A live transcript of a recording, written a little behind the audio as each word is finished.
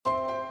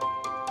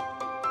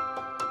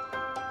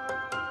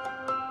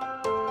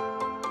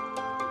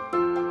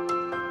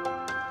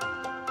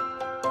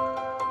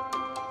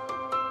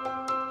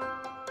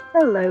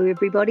Hello,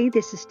 everybody.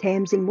 This is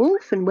Tamsin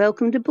Wolf, and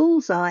welcome to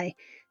Bullseye.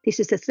 This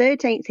is the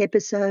 13th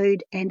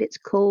episode, and it's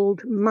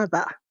called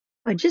Mother.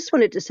 I just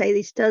wanted to say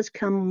this does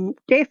come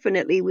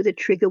definitely with a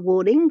trigger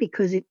warning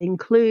because it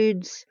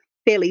includes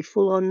fairly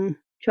full-on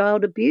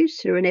child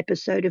abuse or an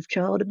episode of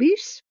child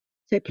abuse.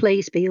 So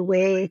please be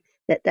aware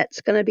that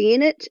that's going to be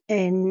in it,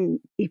 and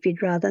if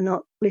you'd rather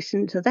not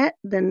listen to that,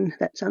 then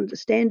that's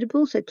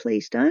understandable, so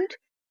please don't.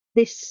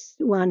 This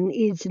one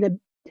is an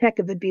attack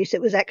of abuse.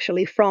 It was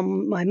actually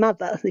from my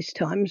mother this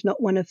time. It's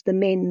not one of the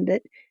men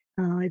that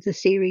the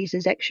series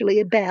is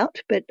actually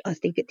about, but I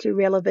think it's a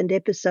relevant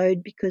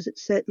episode because it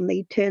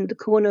certainly turned the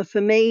corner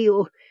for me,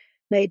 or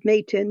made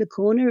me turn the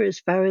corner as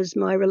far as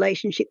my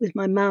relationship with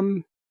my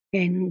mum,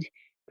 and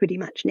pretty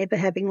much never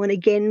having one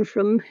again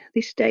from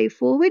this day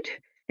forward.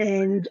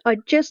 And I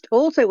just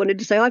also wanted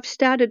to say I've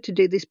started to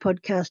do this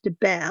podcast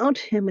about,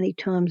 how many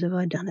times have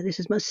I done it? This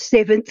is my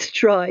 7th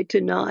try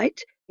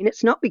tonight. And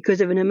it's not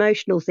because of an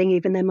emotional thing,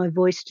 even though my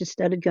voice just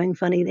started going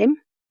funny then.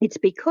 It's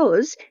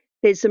because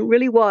there's some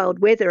really wild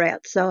weather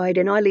outside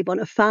and I live on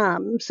a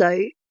farm.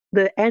 So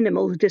the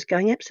animals are just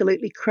going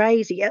absolutely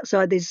crazy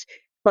outside. There's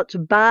lots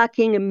of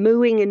barking and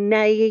mooing and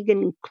neighing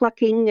and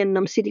clucking. And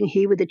I'm sitting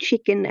here with a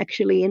chicken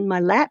actually in my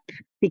lap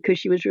because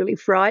she was really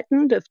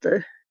frightened of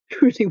the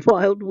really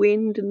wild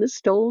wind and the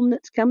storm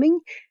that's coming.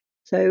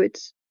 So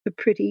it's a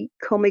pretty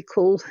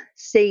comical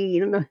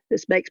scene. And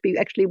this makes me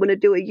actually want to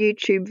do a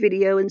YouTube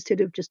video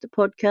instead of just a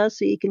podcast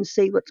so you can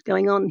see what's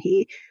going on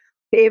here.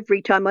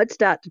 Every time I'd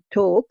start to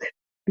talk,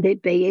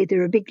 there'd be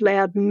either a big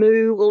loud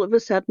moo all of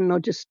a sudden or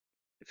just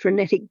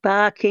frenetic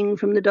barking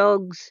from the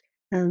dogs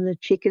and the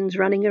chickens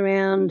running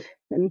around,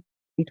 and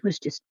it was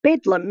just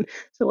bedlam.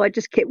 So I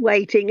just kept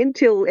waiting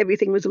until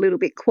everything was a little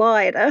bit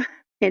quieter,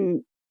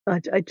 and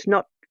it's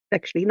not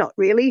actually not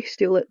really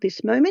still at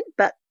this moment,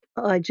 but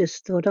I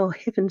just thought, oh,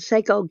 heaven's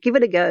sake, I'll give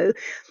it a go.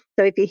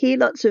 So if you hear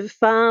lots of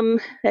farm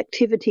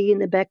activity in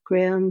the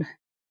background,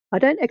 I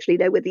don't actually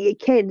know whether you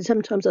can.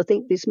 Sometimes I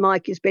think this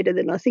mic is better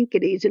than I think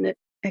it is, and it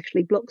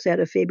actually blocks out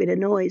a fair bit of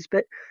noise.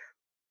 But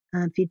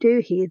if you do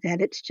hear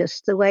that, it's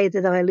just the way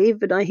that I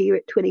live, and I hear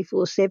it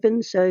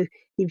 24/7, so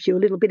gives you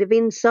a little bit of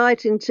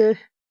insight into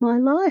my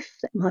life.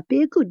 That might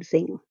be a good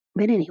thing.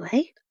 But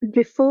anyway,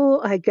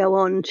 before I go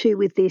on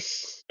with this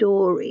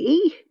story,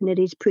 and it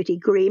is pretty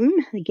grim,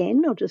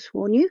 again, I'll just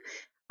warn you,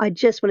 I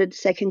just wanted to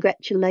say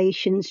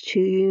congratulations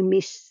to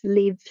Miss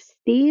Liv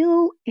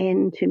Steele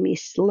and to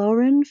Miss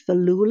Lauren for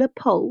Lula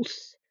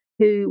Pulse,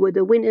 who were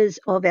the winners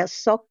of our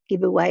sock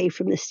giveaway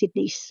from the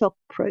Sydney Sock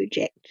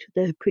Project,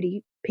 the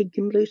pretty pink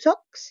and blue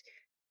socks.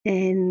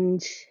 And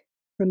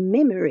from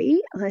memory,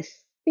 I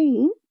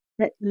think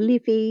that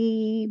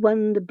Livy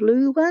won the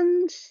blue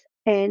ones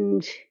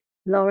and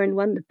Lauren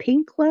won the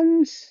pink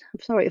ones.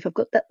 I'm sorry if I've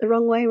got that the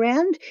wrong way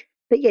around.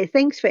 But yeah,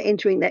 thanks for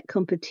entering that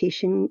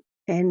competition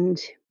and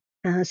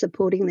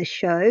supporting the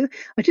show.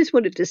 I just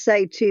wanted to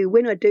say too,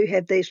 when I do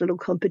have these little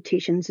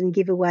competitions and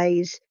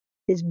giveaways,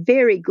 there's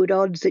very good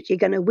odds that you're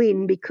going to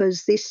win,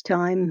 because this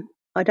time,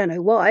 I don't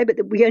know why, but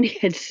we only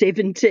had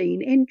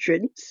 17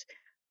 entrants,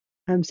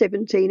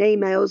 17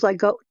 emails I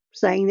got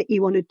saying that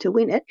you wanted to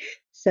win it.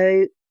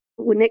 So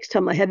next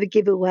time I have a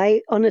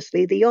giveaway,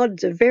 honestly, the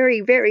odds are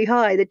very, very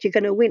high that you're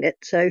going to win it.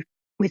 So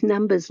with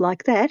numbers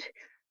like that,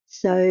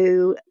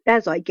 so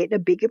as I get a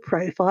bigger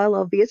profile,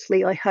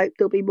 obviously, I hope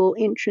there'll be more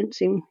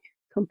entrants in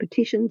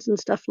competitions and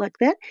stuff like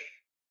that.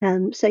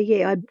 So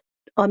yeah,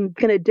 I'm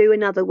going to do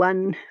another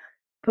one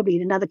probably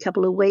in another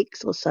couple of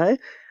weeks or so,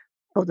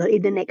 or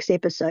in the next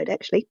episode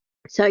actually.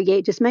 So yeah,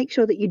 just make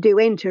sure that you do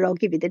enter. I'll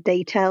give you the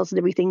details and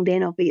everything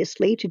then,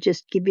 obviously, to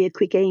just give you a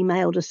quick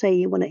email to say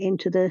you want to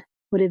enter the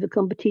whatever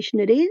competition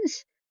it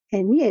is.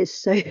 And yes,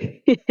 so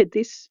at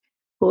this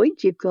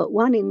point, you've got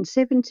 1 in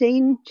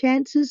 17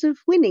 chances of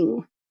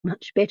winning.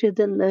 Much better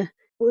than the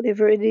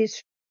whatever it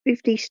is,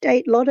 50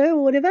 state lotto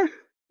or whatever.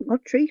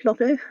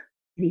 Lotto.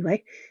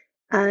 Anyway,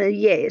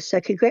 yeah, so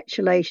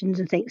congratulations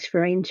and thanks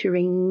for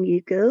entering,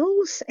 you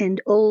girls. And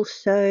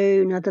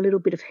also another little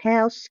bit of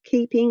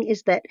housekeeping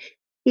is that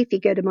if you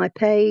go to my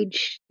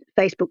page,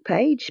 Facebook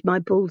page, my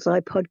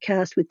Bullseye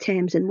podcast with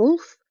Tamsin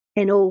Wolf,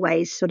 and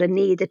always sort of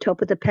near the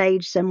top of the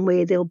page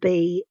somewhere there'll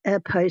be a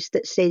post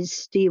that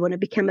says, do you want to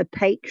become a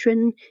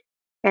patron?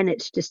 And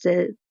it's just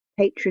a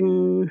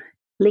patron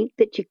link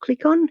that you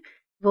click on.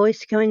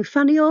 Voice going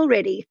funny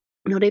already,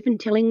 not even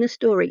telling the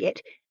story yet.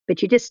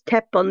 But you just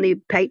tap on the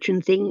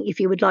patron thing if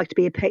you would like to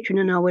be a patron,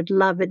 and I would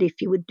love it if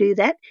you would do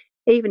that.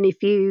 Even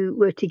if you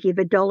were to give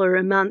 $1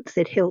 a month,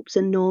 it helps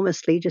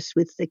enormously just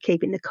with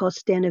keeping the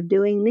cost down of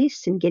doing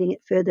this and getting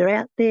it further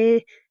out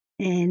there.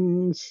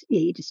 And yeah,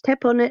 you just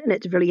tap on it and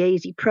it's a really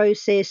easy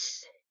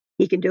process.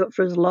 You can do it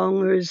for as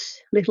long or as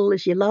little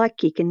as you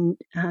like. You can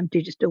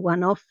do just a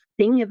one-off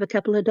thing of a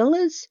couple of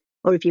dollars,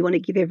 or if you want to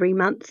give every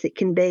month, it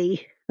can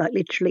be like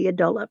literally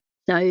 $1.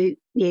 So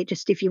yeah,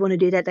 just if you want to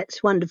do that,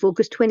 that's wonderful,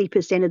 because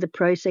 20% of the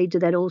proceeds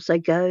of that also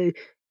go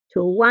to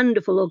a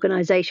wonderful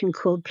organisation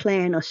called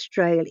Plan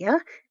Australia,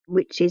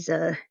 which is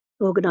a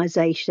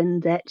organisation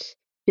that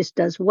just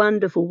does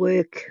wonderful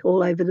work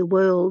all over the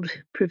world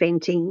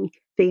preventing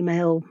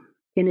female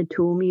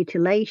genital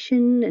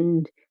mutilation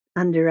and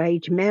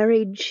underage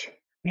marriage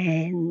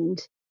and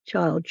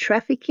child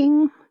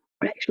trafficking,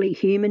 or actually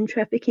human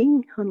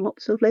trafficking on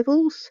lots of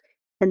levels.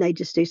 And they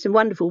just do some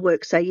wonderful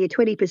work. So,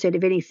 20%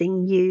 of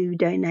anything you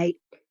donate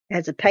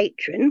as a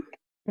patron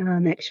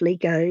actually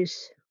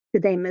goes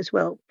to them as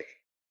well.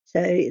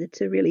 So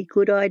it's a really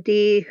good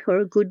idea or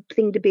a good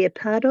thing to be a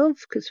part of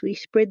because we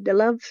spread the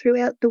love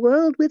throughout the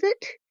world with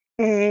it.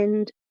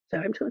 And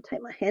sorry, I'm trying to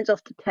take my hands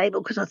off the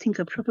table because I think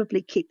I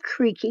probably keep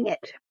creaking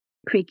it.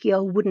 Creaky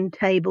old wooden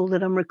table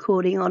that I'm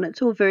recording on.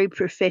 It's all very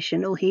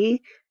professional here.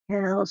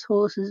 Cows,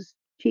 horses,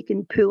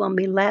 chicken poo on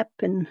my lap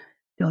and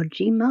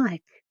dodgy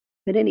mic.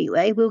 But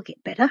anyway, we'll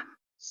get better.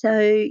 So,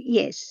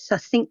 yes, I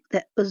think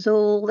that was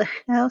all the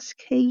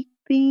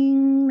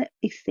housekeeping. Let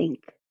me think.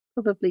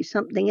 Probably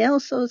something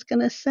else I was going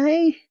to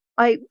say.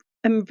 I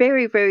am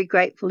very, very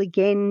grateful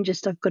again.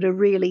 Just I've got a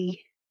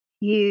really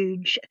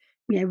huge,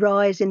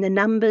 rise in the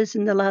numbers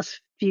in the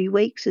last few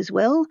weeks as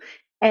well,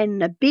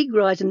 and a big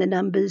rise in the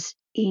numbers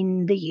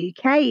in the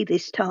UK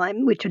this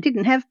time, which I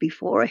didn't have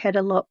before. I had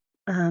a lot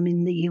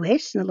in the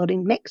US and a lot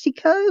in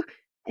Mexico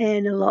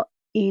and a lot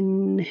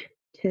in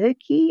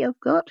Turkey I've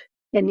got.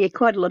 And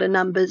quite a lot of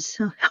numbers.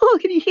 Oh,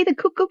 can you hear the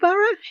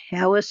kookaburra?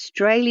 How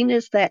Australian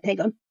is that? Hang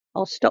on.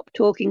 I'll stop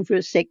talking for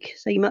a sec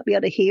so you might be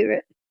able to hear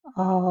it.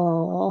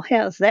 Oh,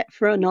 how's that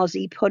for an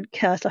Aussie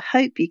podcast? I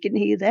hope you can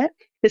hear that.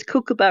 There's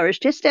kookaburras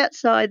just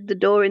outside the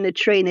door in the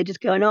tree and they're just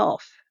going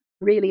off.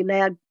 Really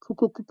loud,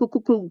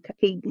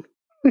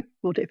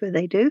 whatever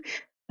they do.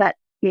 But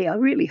yeah, I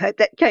really hope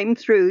that came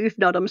through. If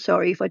not, I'm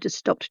sorry if I just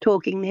stopped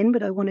talking then,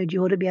 but I wanted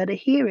you all to be able to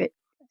hear it.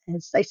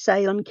 As they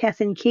say on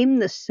Kath and Kim,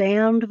 the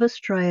sound of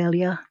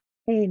Australia.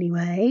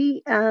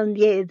 Anyway,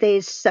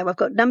 so I've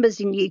got numbers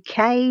in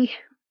UK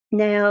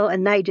now,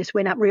 and they just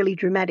went up really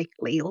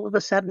dramatically all of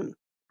a sudden.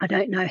 I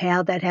don't know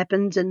how that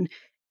happens and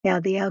how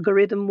the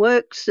algorithm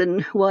works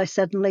and why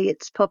suddenly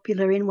it's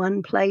popular in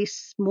one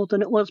place more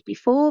than it was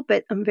before,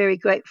 but I'm very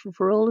grateful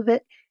for all of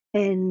it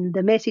and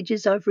the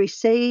messages I've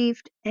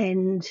received.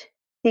 And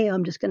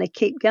I'm just going to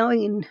keep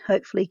going and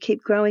hopefully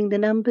keep growing the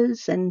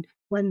numbers. And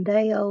one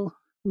day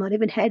might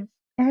even have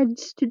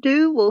ads to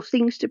do or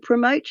things to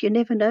promote. You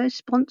never know.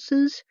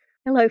 Sponsors.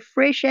 Hello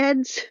Fresh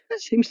ads.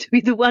 That seems to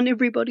be the one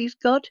everybody's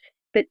got.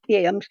 But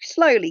I'm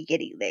slowly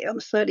getting there.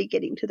 I'm slowly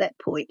getting to that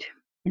point.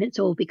 And it's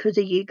all because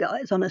of you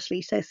guys,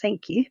 honestly. So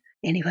thank you.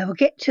 Anyway, we'll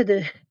get to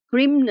the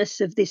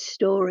grimness of this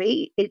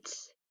story.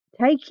 It's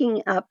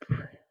taking up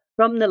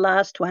from the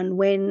last one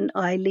when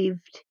I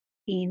lived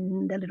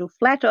in the little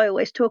flat I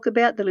always talk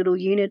about, the little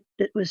unit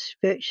that was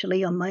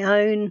virtually on my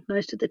own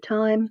most of the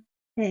time.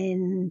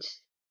 And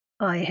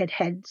I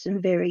had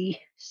some very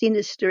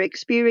sinister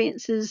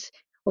experiences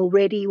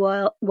already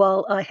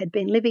while I had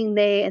been living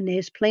there, and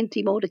there's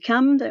plenty more to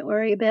come. Don't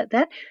worry about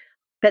that.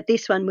 But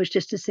this one was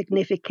just a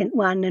significant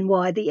one, and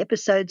why the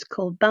episode's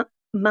called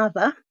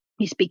Mother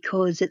is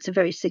because it's a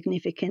very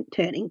significant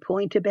turning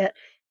point about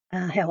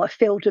how I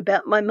felt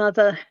about my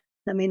mother.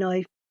 I mean,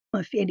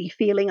 any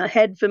feeling I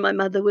had for my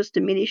mother was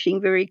diminishing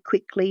very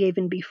quickly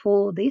even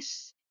before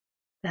this.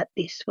 But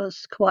this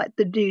was quite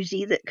the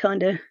doozy that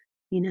kind of,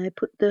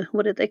 put the,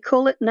 what do they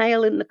call it,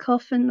 nail in the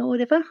coffin or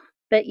whatever.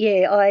 But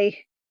I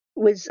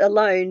was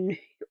alone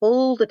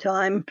all the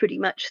time pretty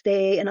much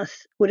there, and I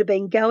would have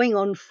been going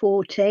on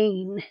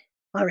 14,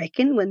 I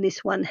reckon, when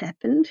this one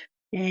happened.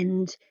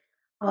 And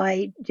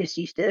I just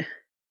used to,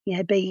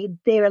 be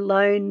there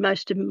alone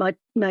most of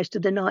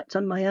the nights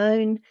on my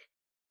own,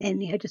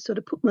 and just sort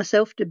of put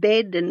myself to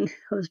bed. And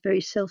I was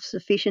very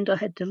self-sufficient. I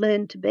had to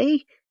learn to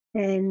be.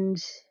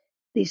 And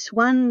this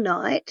one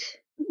night,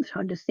 I'm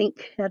trying to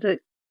think how to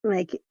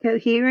make it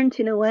coherent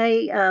in a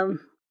way.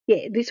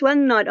 This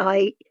one night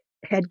I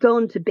had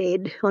gone to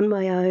bed on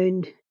my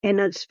own, and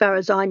as far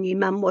as I knew,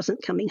 Mum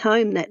wasn't coming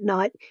home that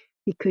night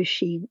because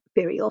she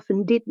very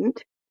often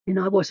didn't, and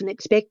I wasn't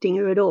expecting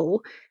her at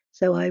all.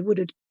 So I would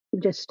have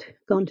just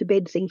gone to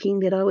bed thinking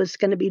that I was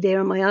going to be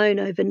there on my own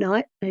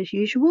overnight as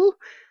usual.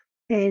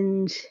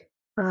 And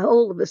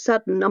all of a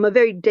sudden, I'm a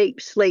very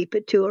deep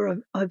sleeper too, or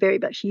I very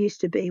much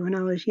used to be when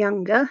I was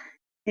younger.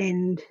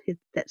 And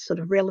that's sort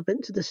of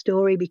relevant to the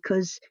story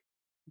because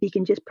you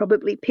can just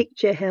probably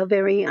picture how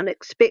very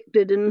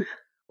unexpected and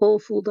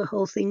awful the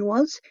whole thing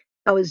was.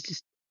 I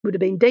would have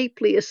been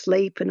deeply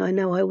asleep, and I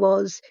know I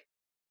was.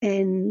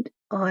 And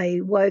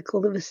I woke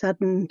all of a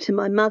sudden to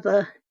my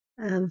mother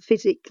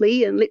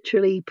physically and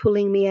literally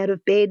pulling me out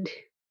of bed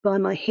by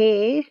my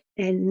hair,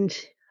 and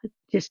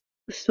just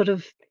sort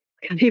of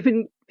can't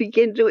even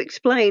begin to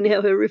explain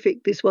how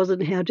horrific this was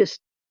and how just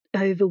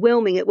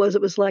overwhelming it was.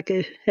 It was like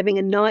having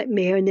a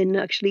nightmare, and then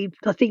actually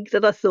I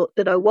thought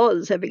that I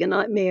was having a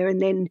nightmare and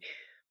then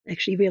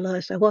actually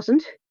realised I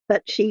wasn't.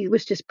 But she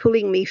was just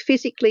pulling me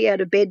physically out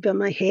of bed by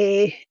my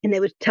hair, and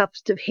there were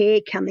tufts of hair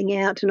coming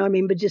out, and I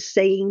remember just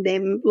seeing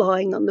them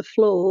lying on the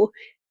floor.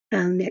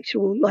 I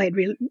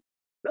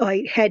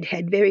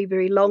had very,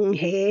 very long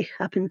hair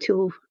up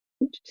until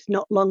just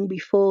not long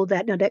before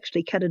that, and I'd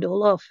actually cut it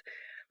all off.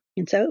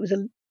 And so it was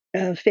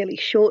fairly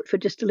short for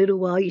just a little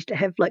while. I used to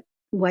have like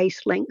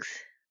waist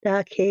length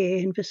dark hair,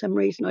 and for some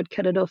reason I'd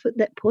cut it off at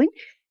that point.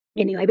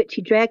 Anyway, but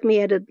she dragged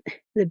me out of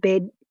the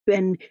bed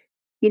and,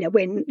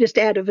 when just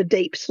out of a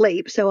deep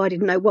sleep, so I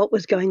didn't know what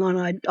was going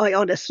on. I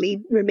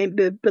honestly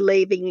remember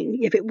believing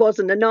if it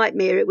wasn't a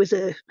nightmare, it was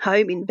a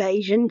home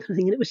invasion. I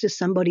think it was just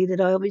somebody that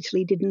I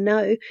obviously didn't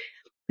know,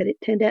 but it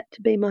turned out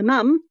to be my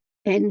mum.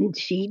 And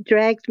she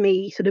dragged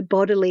me sort of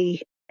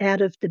bodily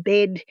out of the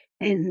bed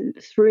and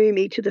threw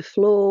me to the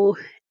floor.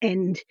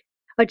 And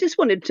I just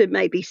wanted to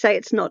maybe say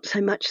it's not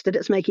so much that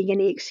it's making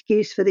any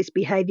excuse for this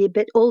behaviour,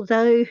 but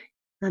although,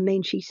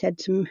 she's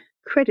had some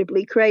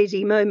incredibly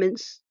crazy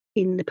moments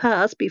in the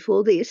past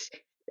before this,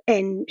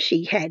 and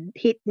she had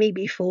hit me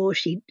before,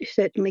 she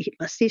certainly hit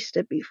my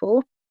sister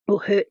before, or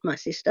hurt my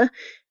sister.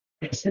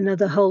 That's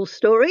another whole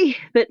story.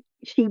 But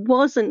she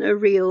wasn't a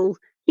real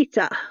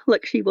hitter.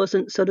 Like, she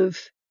wasn't sort of,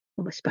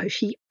 well, I suppose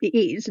she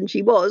is, and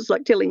she was,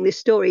 like, telling this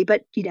story.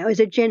 But, as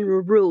a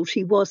general rule,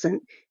 she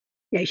wasn't.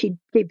 She'd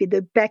give you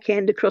the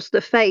backhand across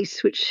the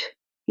face, which,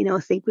 I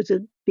think was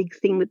a big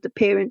thing with the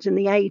parents in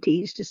the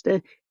 80s, just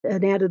an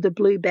out of the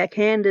blue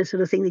backhander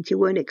sort of thing that you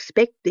weren't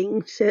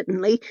expecting,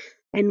 certainly.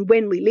 And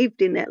when we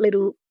lived in that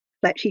little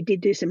flat, she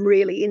did do some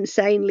really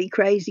insanely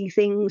crazy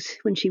things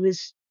when she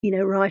was in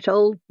a right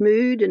old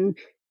mood. And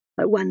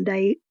one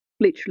day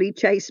literally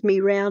chased me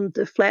round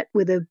the flat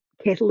with a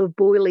kettle of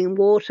boiling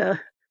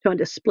water, trying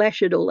to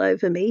splash it all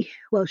over me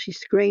while she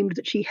screamed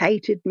that she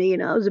hated me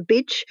and I was a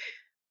bitch.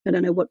 I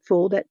don't know what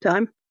for that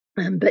time.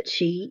 But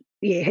she,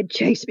 had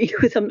chased me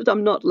with.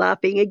 I'm not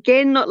laughing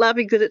again, not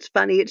laughing because it's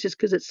funny. It's just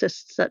because it's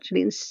just such an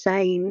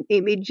insane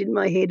image in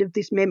my head of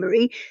this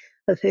memory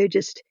of her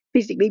just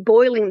physically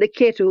boiling the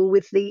kettle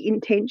with the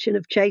intention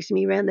of chasing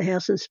me around the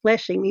house and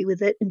splashing me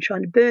with it and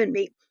trying to burn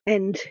me.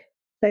 And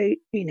so,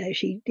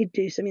 she did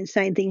do some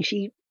insane things.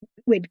 She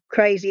went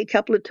crazy a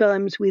couple of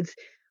times with,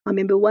 I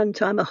remember one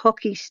time a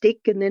hockey stick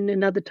and then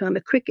another time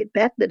a cricket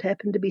bat that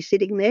happened to be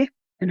sitting there.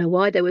 I don't know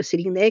why they were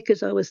sitting there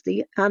because I was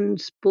the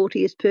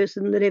unsportiest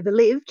person that ever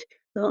lived.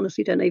 I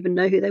honestly don't even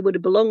know who they would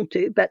have belonged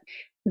to. But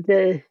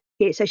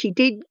so she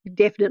did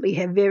definitely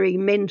have very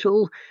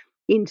mental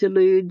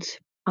interludes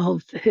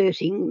of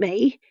hurting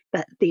me.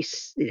 But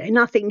this,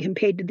 nothing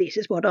compared to this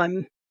is what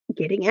I'm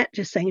getting at,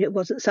 just saying it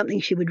wasn't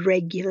something she would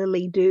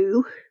regularly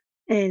do.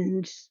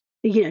 And,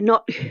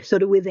 not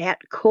sort of without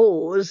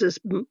cause is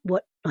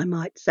what I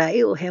might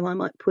say or how I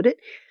might put it.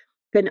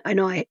 And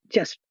I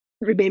just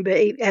remember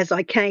as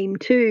I came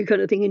to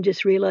kind of thing and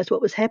just realised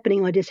what was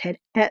happening, I just had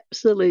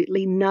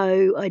absolutely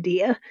no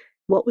idea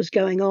what was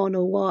going on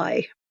or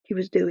why she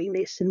was doing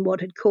this and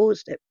what had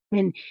caused it.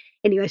 And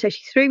anyway, so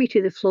she threw me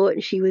to the floor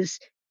and she was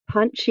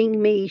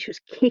punching me. She was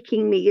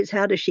kicking me as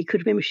hard as she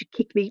could. Remember, she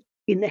kicked me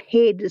in the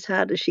head as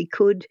hard as she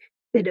could.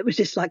 And it was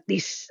just like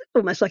this,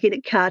 almost like in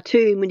a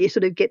cartoon when you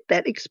sort of get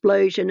that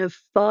explosion of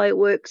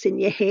fireworks in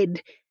your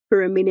head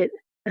for a minute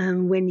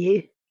when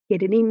you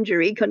get an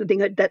injury kind of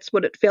thing. That's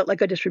what it felt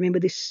like. I just remember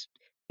this.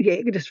 Yeah,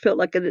 it just felt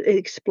like an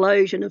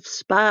explosion of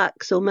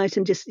sparks almost,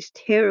 and just this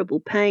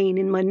terrible pain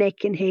in my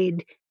neck and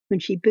head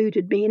when she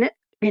booted me in it.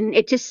 And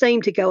it just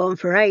seemed to go on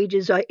for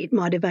ages. It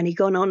might have only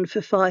gone on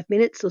for 5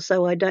 minutes or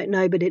so, I don't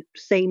know, but it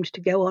seemed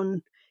to go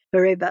on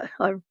forever.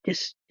 I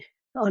just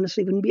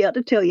honestly wouldn't be able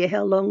to tell you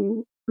how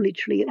long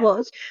literally it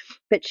was.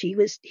 But she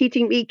was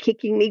hitting me,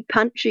 kicking me,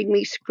 punching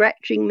me,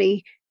 scratching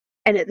me,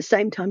 and at the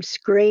same time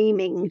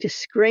screaming, just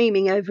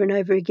screaming over and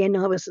over again.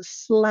 I was a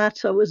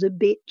slut. I was a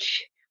bitch.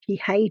 She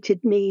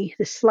hated me.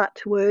 The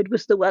slut word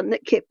was the one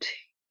that kept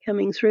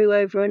coming through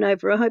over and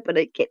over. I hope I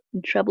don't get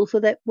in trouble for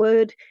that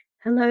word.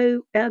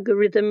 Hello,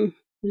 algorithm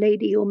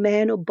lady or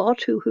man or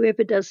bot or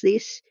whoever does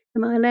this.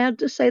 Am I allowed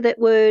to say that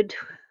word?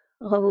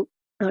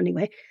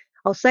 Anyway,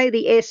 I'll say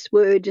the S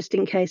word just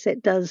in case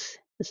that does,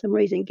 for some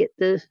reason, get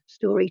the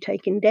story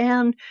taken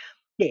down.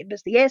 Yeah, it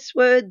was the S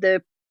word,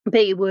 the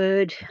B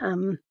word,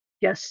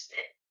 just,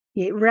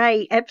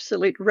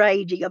 absolute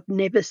raging. I've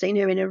never seen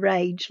her in a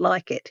rage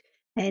like it.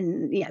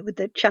 And, with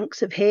the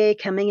chunks of hair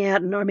coming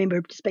out. And I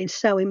remember just being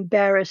so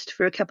embarrassed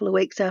for a couple of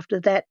weeks after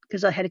that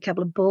because I had a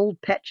couple of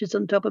bald patches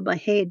on top of my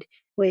head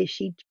where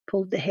she'd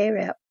pulled the hair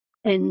out.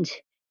 And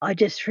I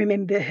just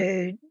remember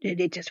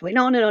it just went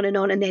on and on and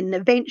on. And then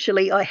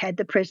eventually I had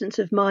the presence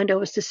of mind. I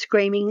was just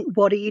screaming,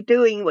 what are you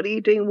doing? What are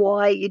you doing?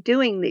 Why are you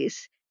doing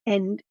this?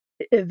 And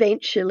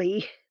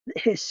eventually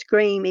her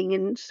screaming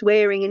and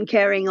swearing and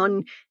carrying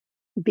on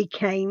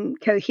became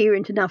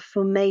coherent enough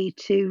for me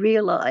to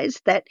realise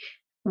that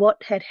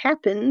what had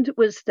happened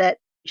was that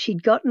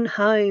she'd gotten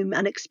home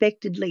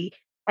unexpectedly,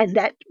 and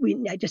that,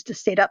 just to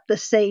set up the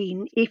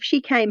scene, if she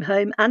came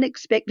home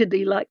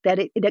unexpectedly like that,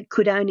 it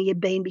could only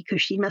have been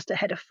because she must have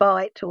had a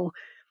fight or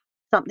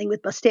something with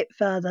my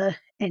stepfather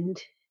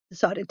and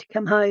decided to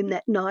come home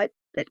that night.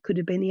 That could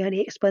have been the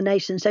only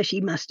explanation. So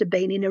she must have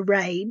been in a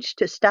rage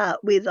to start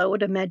with, I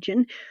would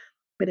imagine.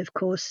 But of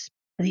course,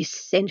 this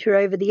sent her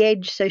over the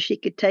edge so she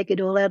could take it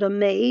all out on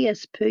me,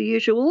 as per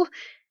usual.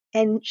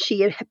 And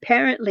she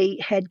apparently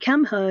had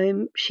come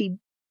home. She'd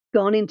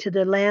gone into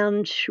the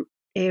lounge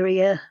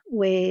area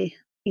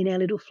in our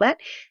little flat,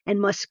 and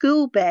my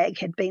school bag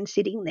had been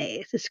sitting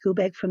there, the school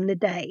bag from the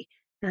day.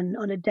 and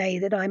on a day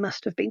that I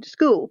must have been to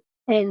school.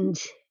 And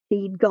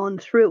he'd gone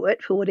through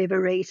it for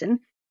whatever reason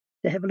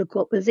to have a look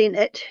what was in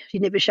it. She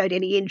never showed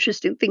any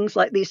interest in things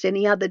like this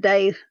any other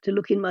day to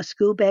look in my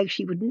school bag.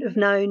 She wouldn't have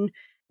known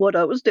what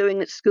I was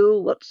doing at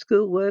school, what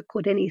schoolwork,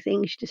 what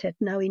anything. She just had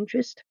no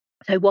interest.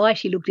 So why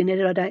she looked in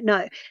it, I don't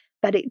know.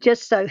 But it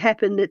just so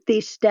happened that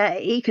this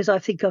day, because I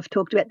think I've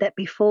talked about that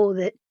before,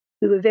 that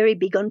we were very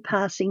big on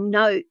passing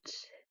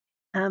notes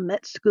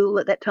at school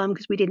at that time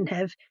because we didn't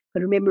have, I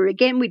remember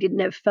again, we didn't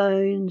have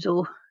phones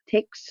or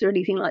texts or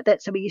anything like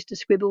that. So we used to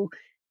scribble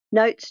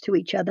notes to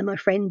each other, my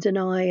friends and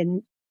I,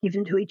 and give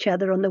them to each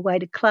other on the way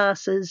to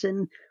classes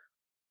and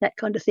that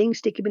kind of thing,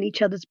 stick them in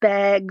each other's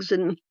bags,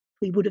 and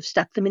we would have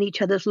stuck them in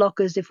each other's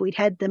lockers if we'd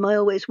had them. I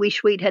always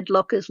wish we'd had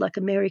lockers like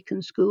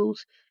American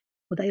schools,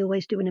 or they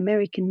always do in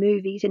American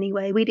movies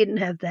anyway. We didn't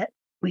have that.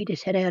 We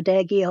just had our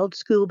daggy old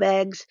school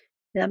bags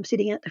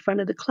sitting at the front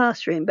of the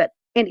classroom. But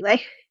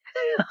anyway,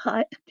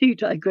 I do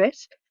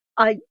digress.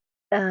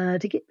 To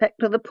get back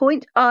to the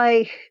point,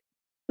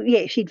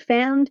 she'd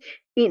found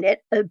in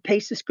it a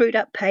piece of screwed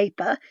up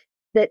paper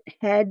that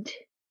had,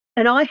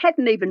 and I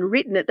hadn't even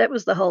written it. That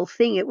was the whole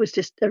thing. It was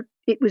just,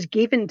 it was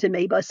given to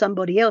me by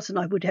somebody else, and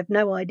I would have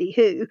no idea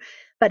who.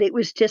 But it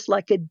was just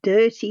like a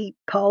dirty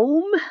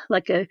poem,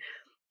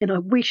 and I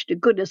wish to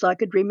goodness I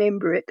could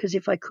remember it, because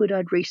if I could,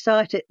 I'd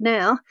recite it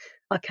now.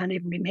 I can't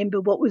even remember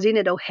what was in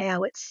it or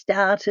how it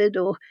started,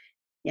 or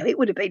it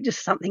would have been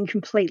just something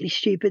completely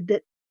stupid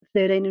that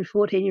 13 and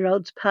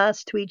 14-year-olds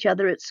passed to each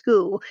other at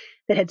school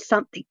that had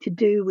something to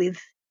do with,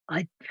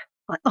 I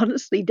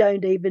honestly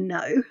don't even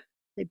know.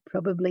 They're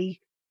probably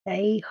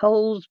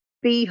A-holes,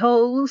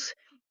 B-holes,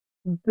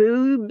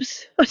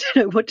 boobs. I don't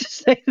know what to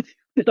say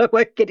that I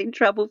won't get in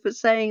trouble for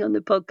saying on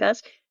the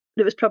podcast,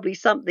 but it was probably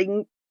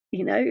something,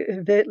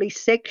 overtly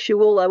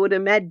sexual, I would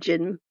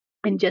imagine,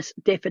 and just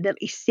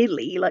definitely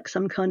silly, like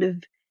some kind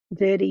of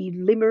dirty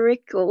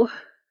limerick, or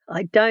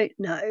I don't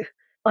know.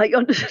 I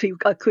honestly,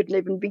 I couldn't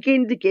even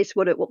begin to guess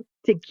what it was.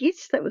 To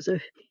guess, that was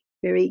a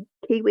very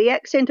Kiwi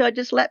accent I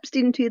just lapsed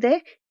into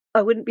there.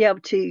 I wouldn't be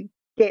able to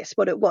guess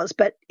what it was,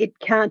 but it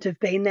can't have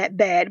been that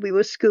bad. We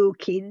were school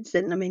kids,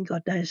 and I mean,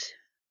 God knows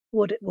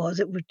what it was.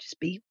 It would just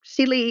be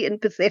silly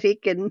and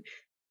pathetic and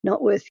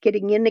not worth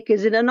getting your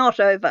knickers in a knot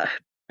over.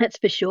 That's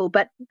for sure.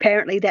 But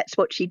apparently that's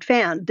what she'd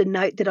found, the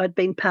note that I'd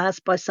been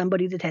passed by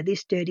somebody that had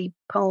this dirty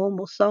poem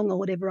or song or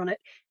whatever on it.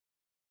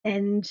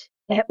 And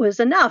that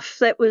was enough.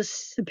 That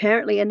was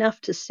apparently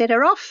enough to set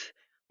her off.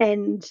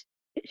 And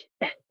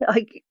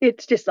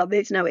it's just,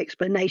 there's no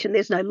explanation.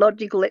 There's no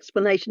logical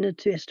explanation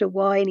as to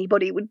why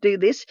anybody would do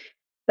this.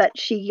 But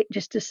she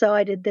just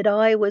decided that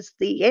I was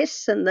the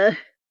S,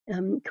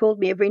 and called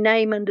me every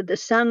name under the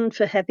sun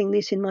for having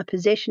this in my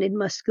possession in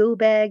my school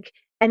bag.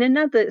 And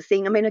another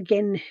thing, I mean,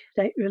 again,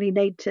 don't really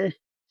need to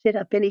set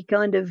up any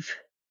kind of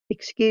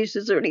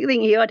excuses or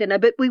anything here. I don't know,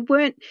 but we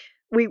weren't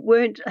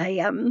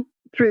a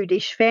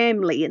prudish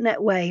family in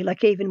that way.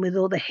 Like, even with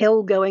all the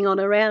hell going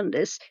on around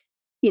us,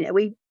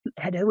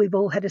 we've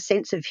all had a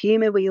sense of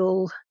humour. We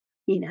all,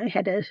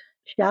 had a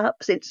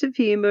sharp sense of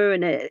humour,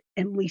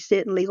 and we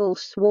certainly all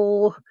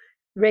swore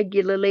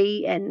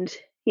regularly. And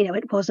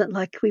it wasn't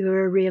like we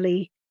were a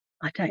really,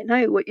 I don't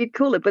know what you'd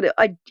call it, but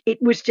it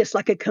was just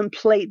like a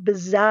complete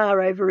bizarre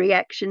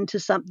overreaction to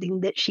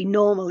something that she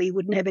normally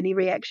wouldn't have any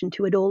reaction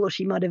to at all, or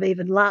she might have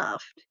even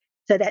laughed.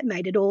 So that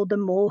made it all the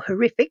more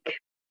horrific,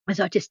 as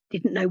I just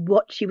didn't know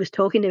what she was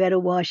talking about or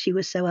why she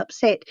was so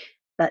upset.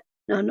 But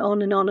on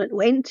and on it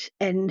went,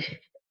 and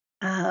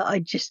I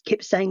just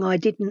kept saying I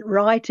didn't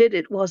write it.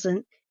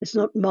 It's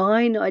not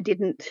mine. I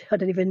don't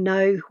even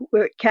know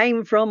where it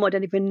came from. I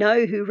don't even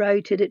know who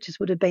wrote it. It just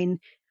would have been,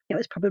 it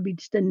was probably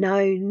just a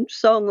known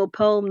song or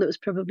poem that was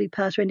probably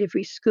passed around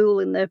every school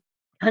in the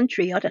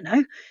country. I don't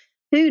know.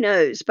 Who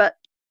knows? But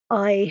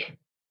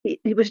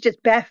it was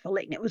just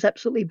baffling. It was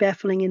absolutely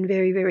baffling and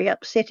very, very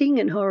upsetting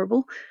and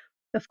horrible,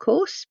 of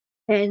course.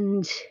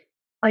 And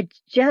I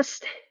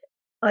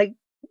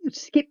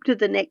skipped to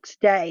the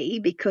next day,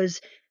 because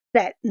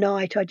that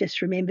night I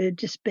just remember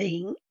just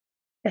being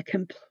a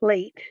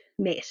complete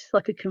mess,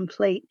 I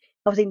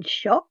was in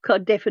shock. I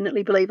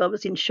definitely believe I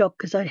was in shock,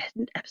 because I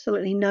had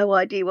absolutely no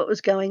idea what was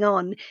going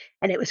on.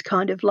 And it was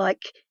kind of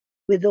like,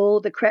 with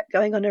all the crap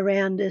going on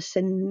around us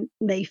and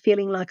me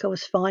feeling like I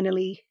was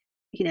finally,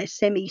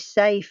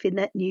 semi-safe in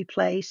that new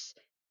place,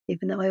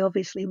 even though I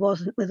obviously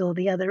wasn't, with all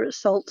the other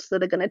assaults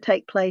that are going to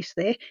take place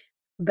there.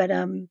 But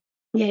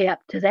up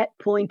to that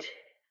point,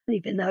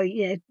 even though,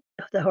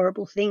 the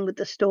horrible thing with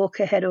the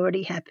stalker had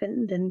already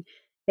happened and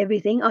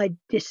everything, I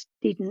just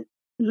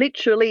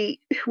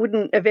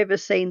wouldn't have ever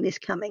seen this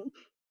coming.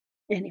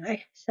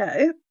 Anyway,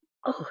 so,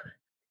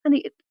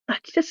 and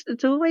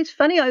it's always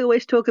funny. I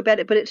always talk about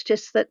it, but it's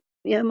just that,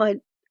 my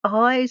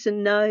eyes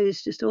and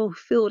nose just all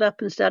filled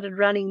up and started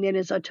running then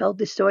as I told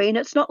this story. And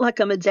it's not like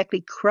I'm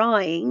exactly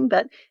crying,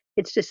 but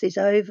it's just this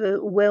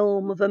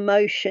overwhelm of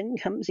emotion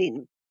comes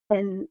in.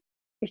 And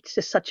it's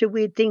just such a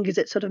weird thing, because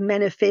it sort of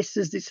manifests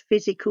as this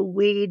physical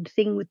weird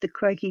thing with the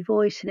croaky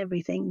voice and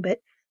everything. But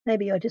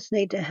maybe I just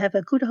need to have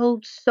a good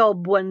old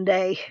sob one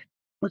day.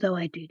 although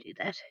I do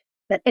that.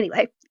 But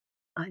anyway,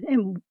 I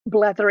am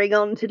blathering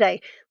on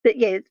today. But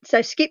yeah,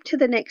 so skip to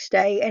the next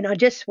day, and I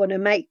just want to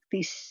make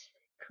this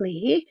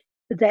clear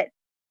that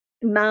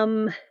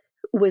Mum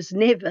was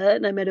never,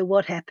 no matter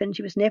what happened,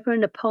 she was never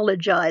an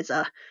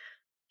apologiser.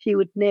 She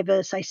would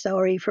never say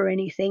sorry for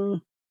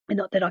anything. And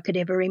not that I could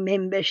ever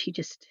remember. She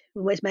just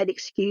always made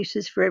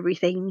excuses for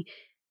everything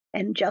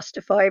and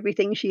justify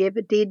everything she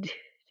ever did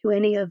to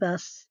any of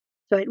us.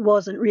 So it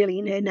wasn't really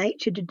in her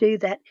nature to do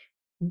that.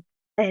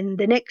 And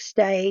the next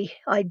day,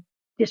 I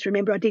just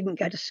remember I didn't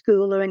go to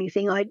school or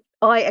anything.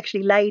 I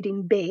actually laid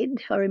in bed.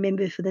 I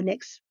remember for the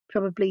next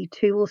probably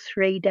 2 or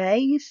 3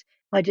 days,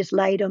 I just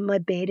laid on my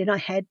bed and I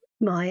had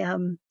my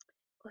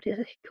what is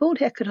it called?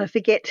 How could I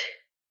forget?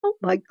 Oh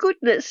my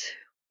goodness!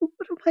 What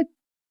am I?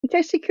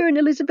 Jessica and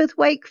Elizabeth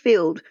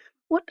Wakefield.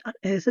 What on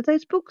earth are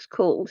those books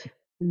called?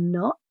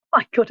 Not.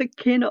 My God, I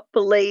cannot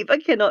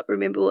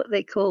remember what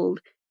they're called.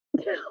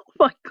 Oh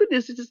my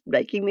goodness, it's just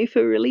making me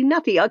feel really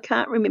nutty. I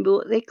can't remember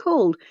what they're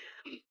called.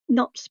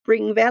 Not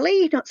Spring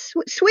Valley, not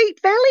Sweet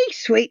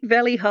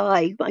Valley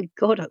High. My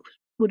God, I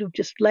would have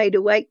just laid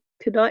awake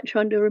tonight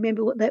trying to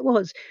remember what that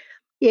was.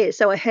 Yeah,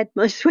 so I had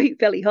my Sweet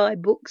Valley High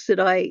books that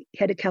I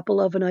had a couple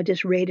of, and I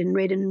just read and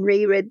read and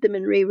reread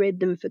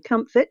them for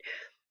comfort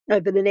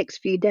over the next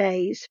few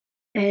days.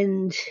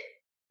 And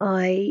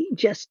I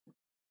just,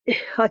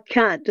 I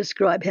can't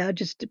describe how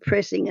just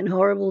depressing and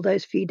horrible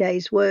those few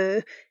days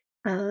were.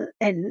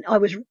 And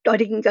I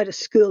didn't go to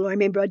school. I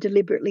remember I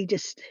deliberately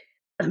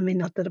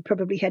not that I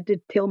probably had to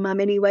tell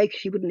Mum anyway because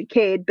she wouldn't have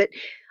cared, but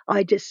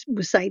I just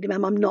was saying to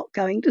Mum, I'm not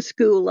going to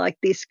school like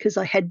this because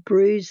I had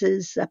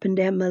bruises up and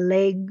down my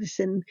legs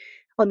and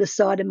on the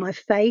side of my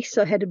face.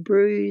 I had a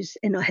bruise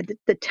and I had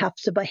the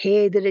tufts of my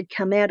hair that had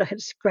come out. I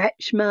had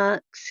scratch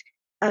marks.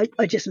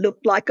 I just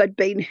looked like I'd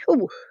been,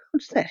 oh,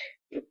 what's that?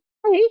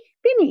 Hey,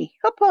 Benny,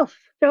 hop off.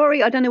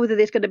 Sorry, I don't know whether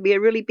there's going to be a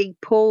really big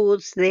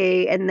pause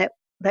there and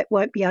that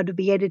won't be able to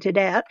be edited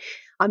out.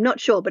 I'm not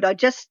sure, but I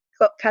just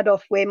got cut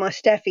off where my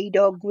Staffy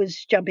dog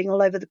was jumping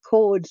all over the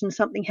cords and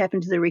something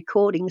happened to the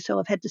recording, so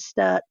I've had to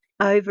start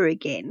over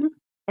again.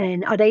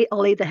 And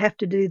I'll either have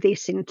to do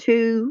this in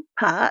two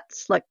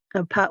parts, like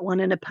a part one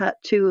and a part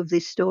two of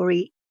this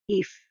story,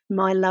 if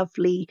my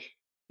lovely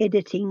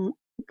editing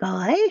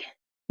guy,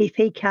 if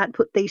he can't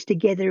put these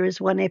together as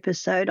one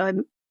episode.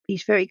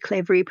 He's very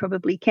clever, he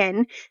probably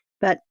can.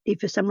 But if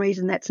for some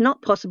reason that's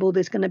not possible,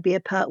 there's going to be a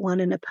part one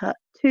and a part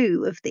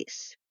two of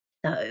this.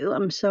 So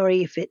I'm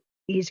sorry if it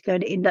is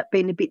going to end up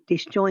being a bit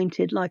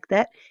disjointed like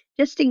that.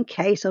 Just in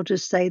case, I'll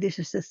just say this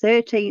is the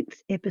 13th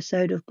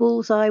episode of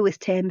Bullseye with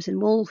Tamsin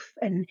Wolf,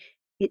 and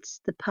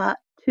it's the part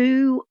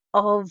two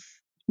of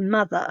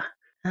Mother.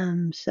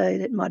 So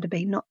that might have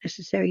been not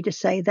necessary to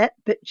say that,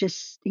 but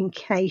just in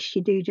case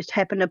you do just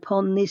happen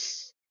upon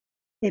this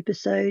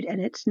episode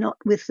and it's not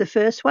with the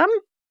first one.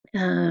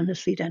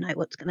 Honestly, don't know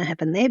what's going to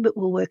happen there, but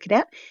we'll work it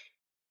out.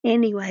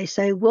 Anyway,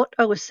 so what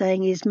I was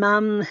saying is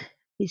Mum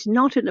is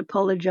not an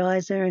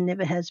apologiser and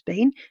never has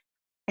been,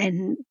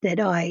 and that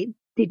I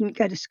didn't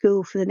go to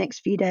school for the next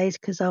few days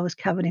because I was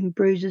covered in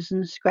bruises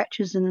and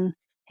scratches and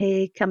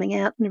hair coming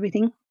out and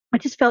everything. I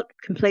just felt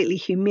completely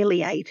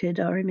humiliated.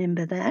 I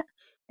remember that.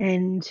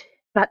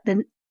 But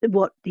then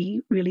what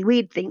the really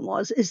weird thing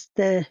was is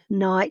the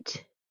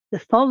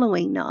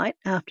following night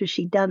after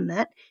she'd done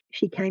that,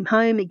 she came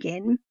home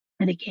again.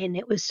 And again,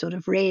 it was sort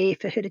of rare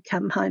for her to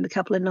come home a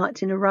couple of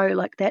nights in a row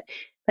like that.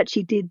 But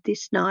she did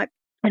this night.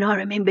 And I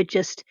remember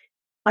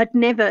I'd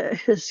never,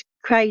 as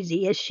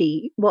crazy as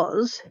she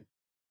was,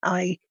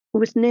 I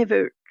was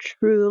never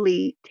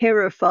truly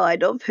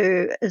terrified of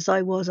her as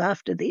I was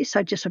after this.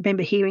 I just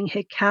remember hearing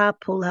her car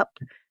pull up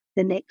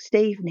the next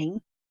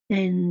evening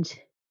and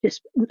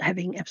just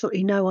having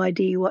absolutely no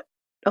idea what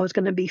I was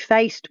going to be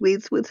faced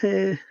with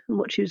her and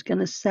what she was going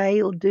to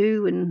say or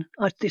do. And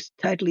I just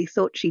totally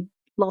thought she'd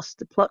lost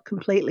the plot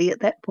completely at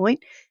that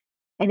point.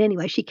 And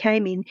anyway, she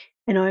came in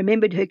and I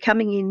remembered her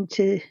coming in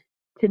to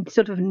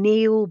sort of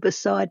kneel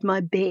beside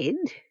my bed.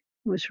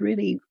 It was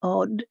really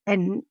odd.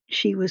 And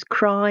she was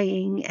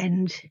crying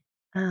and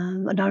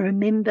I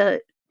remember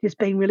just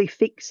being really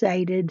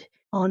fixated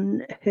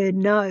on her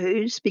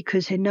nose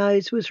because her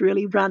nose was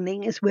really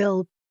running as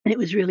well. And it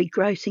was really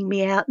grossing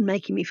me out and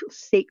making me feel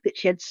sick that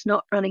she had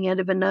snot running out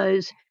of her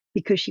nose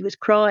because she was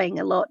crying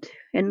a lot.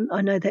 And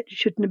I know that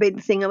shouldn't have been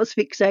the thing I was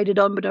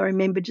fixated on, but I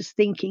remember just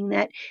thinking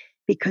that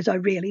because I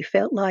really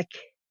felt like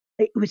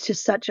it was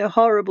just such a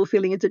horrible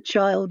feeling as a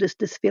child, just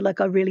to feel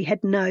like I really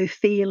had no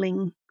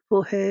feeling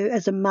for her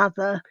as a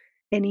mother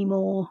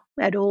anymore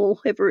at all,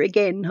 ever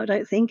again, I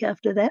don't think,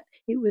 after that.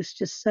 It was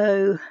just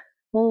so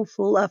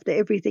awful after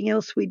everything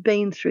else we'd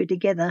been through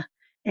together.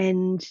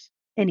 And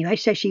anyway,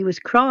 so she was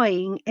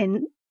crying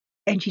and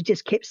she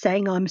just kept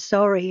saying, I'm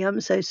sorry, I'm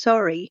so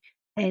sorry.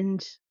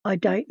 And I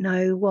don't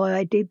know why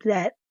I did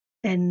that.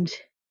 And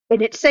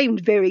it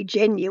seemed very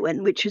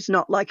genuine, which is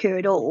not like her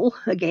at all,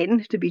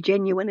 again, to be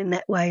genuine in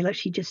that way. Like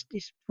she just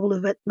is full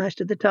of it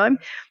most of the time.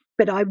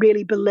 But I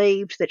really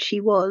believed that she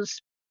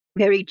was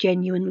very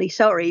genuinely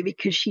sorry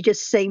because she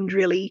just seemed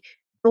really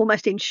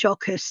almost in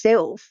shock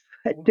herself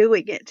at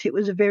doing it. It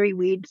was a very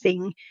weird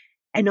thing.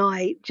 And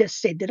I just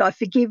said that I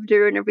forgived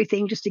her and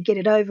everything just to get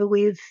it over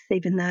with,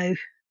 even though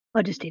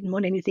I just didn't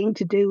want anything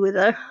to do with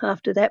her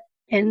after that.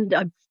 And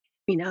I've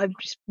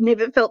just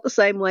never felt the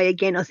same way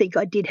again. I think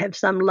I did have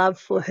some love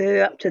for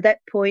her up to that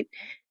point,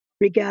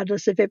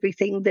 regardless of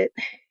everything that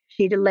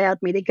she'd allowed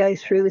me to go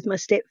through with my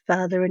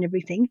stepfather and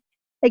everything.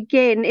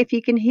 Again, if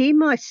you can hear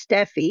my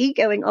Staffy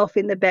going off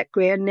in the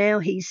background now,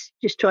 he's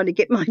just trying to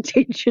get my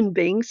attention,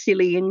 being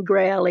silly and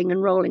growling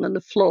and rolling on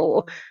the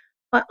floor.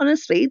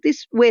 Honestly,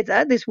 this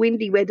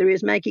windy weather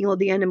is making all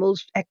the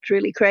animals act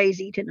really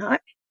crazy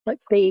tonight, like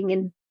being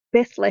in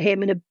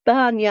Bethlehem in a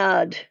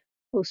barnyard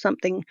or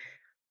something.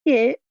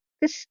 Yeah,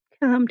 just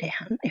calm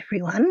down,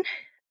 everyone.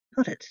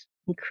 God, it's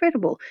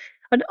incredible.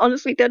 I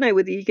honestly don't know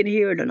whether you can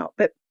hear it or not,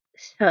 but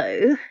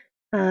so,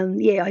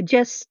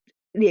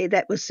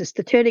 that was just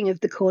the turning of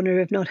the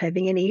corner of not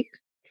having any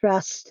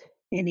trust,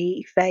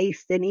 any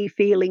faith, any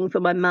feeling for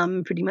my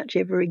mum pretty much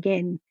ever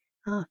again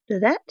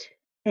after that.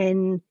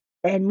 And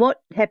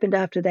what happened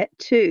after that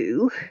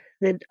too,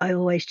 that I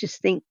always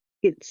just think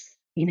it's,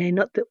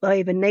 not that I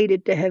ever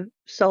needed to have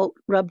salt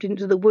rubbed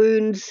into the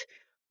wounds.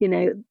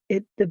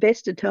 At the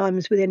best of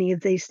times with any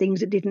of these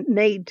things, it didn't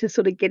need to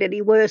sort of get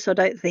any worse, I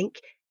don't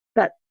think.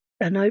 But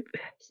I know,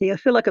 see, I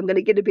feel like I'm going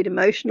to get a bit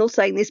emotional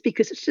saying this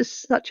because it's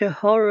just such a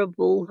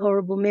horrible,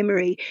 horrible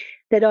memory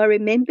that I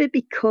remember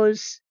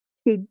because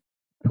he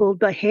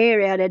pulled my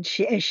hair out as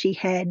she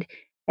had,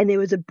 and there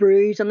was a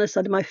bruise on the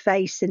side of my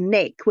face and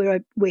neck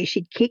where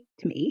she'd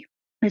kicked me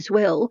as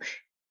well.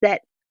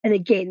 That, and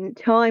again,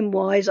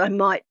 time-wise, I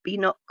might be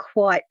not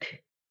quite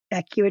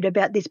accurate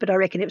about this, but I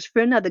reckon it was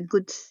for another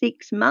good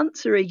 6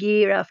 months or a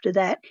year after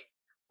that,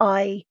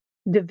 I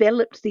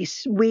developed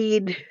this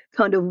weird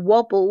kind of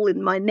wobble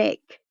in my neck,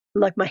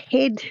 like my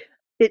head.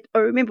 I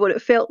remember what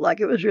it felt like.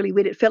 It was really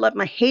weird. It felt like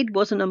my head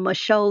wasn't on my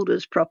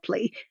shoulders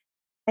properly,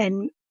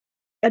 and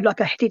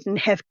like I didn't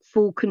have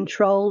full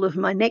control of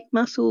my neck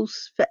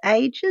muscles for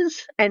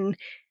ages, and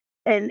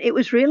it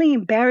was really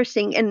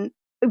embarrassing. And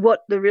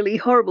what the really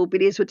horrible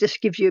bit is, what just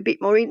gives you a bit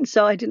more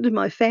insight into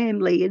my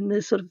family and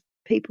the sort of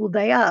people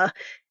they are,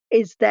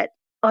 is that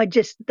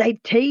they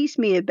teased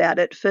me about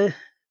it for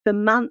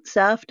months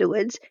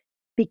afterwards,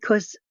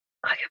 because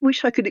I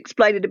wish I could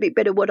explain it a bit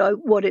better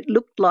what it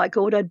looked like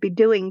or what I'd be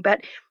doing,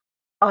 but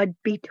I'd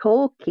be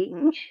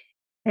talking,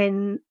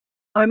 and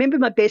I remember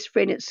my best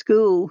friend at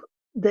school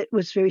that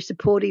was very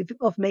supportive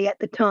of me at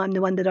the time,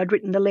 the one that I'd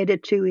written the letter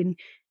to in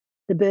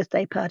the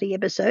birthday party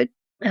episode.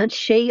 And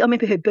I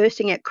remember her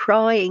bursting out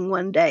crying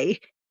one day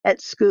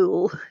at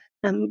school,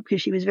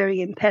 because she was very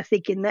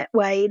empathic in that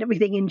way and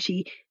everything. And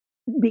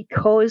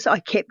because I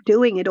kept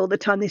doing it all the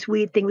time, this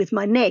weird thing with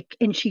my neck,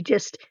 and she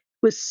just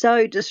was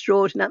so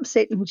distraught and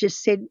upset and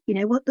just said,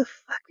 what the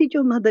fuck did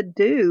your mother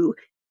do?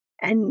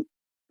 And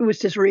was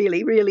just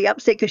really, really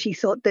upset because she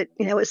thought that,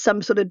 it was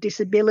some sort of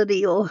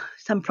disability or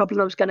some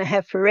problem I was going to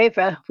have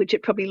forever, which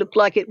it probably looked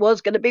like it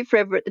was going to be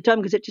forever at the time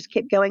because it just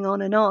kept going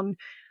on and on.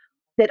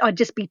 That I'd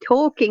just be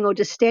talking or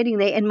just standing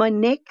there and my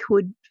neck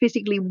would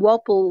physically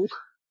wobble,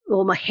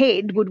 or my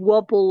head would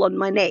wobble on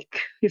my neck,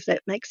 if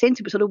that makes sense.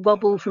 It would sort of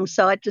wobble from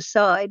side to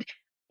side,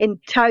 and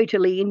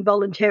totally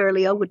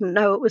involuntarily. I wouldn't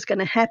know it was going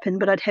to happen,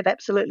 but I'd have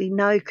absolutely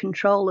no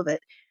control of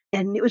it.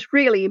 And it was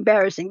really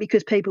embarrassing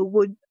because people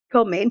would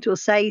comment or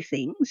say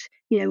things,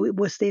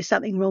 was there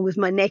something wrong with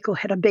my neck, or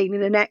had I been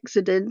in an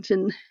accident?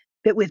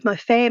 But with my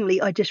family,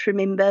 I just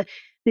remember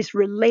this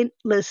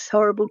relentless,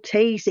 horrible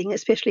teasing,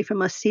 especially from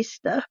my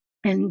sister,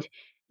 and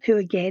who,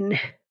 again,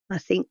 I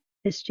think,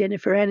 as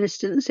Jennifer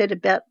Aniston said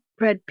about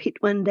Brad Pitt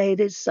one day,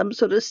 there's some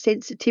sort of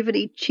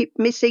sensitivity chip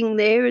missing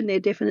there, and there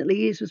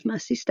definitely is with my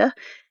sister.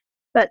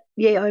 But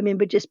yeah, I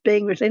remember just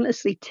being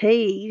relentlessly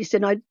teased,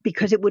 and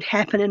because it would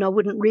happen and I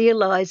wouldn't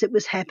realise it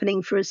was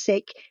happening for a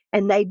sec,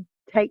 and they'd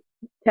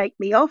take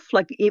me off,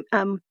 like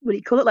what do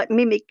you call it, like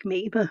mimic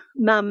me, my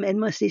mum and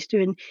my sister,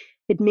 and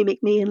they'd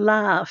mimic me and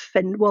laugh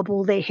and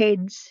wobble their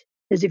heads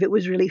as if it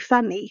was really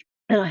funny.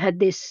 And I had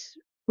this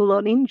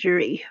full-on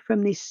injury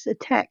from this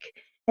attack,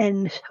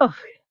 and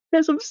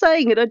as I'm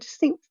saying it, I just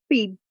think,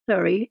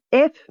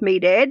 F me,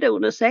 Dad, I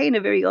want to say in a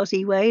very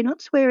Aussie way,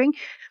 not swearing,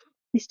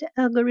 Mr.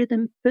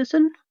 Algorithm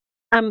person.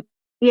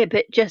 Yeah,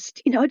 but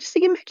just, I just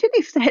think, imagine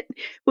if that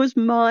was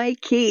my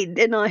kid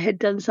and I had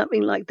done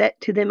something like that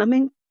to them. I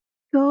mean,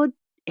 God,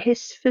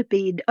 he's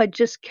forbid. I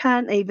just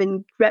can't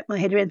even wrap my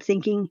head around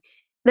thinking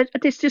that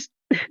there's just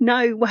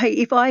no way.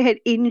 If I had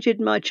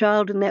injured my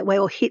child in that way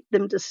or hit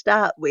them to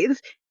start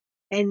with,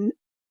 and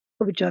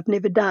which I've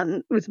never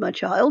done with my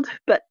child,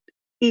 but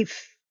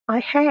if I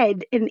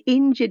had and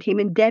injured him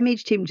and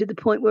damaged him to the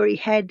point where he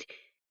had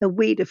a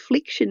weird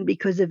affliction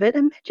because of it,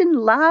 imagine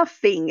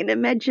laughing and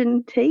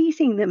imagine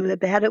teasing them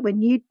about it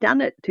when you'd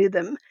done it to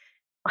them.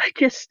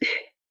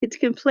 It's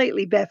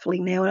completely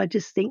baffling now, and I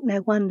just think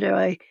no wonder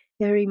I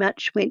very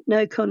much went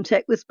no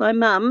contact with my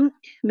mum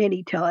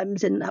many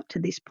times, and up to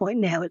this point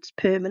now it's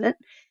permanent,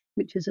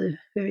 which is a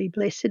very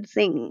blessed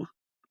thing,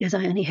 because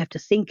I only have to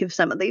think of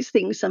some of these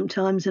things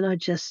sometimes and I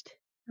just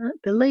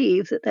can't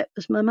believe that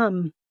was my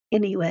mum.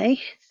 Anyway,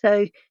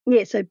 so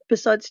yeah, so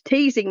besides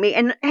teasing me,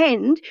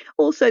 and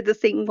also the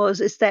thing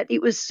was is that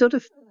it was sort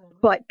of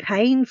quite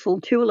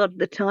painful too a lot of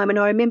the time, and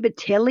I remember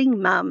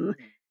telling Mum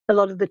a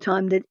lot of the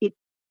time that it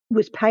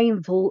was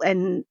painful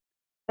and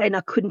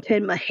I couldn't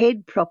turn my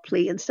head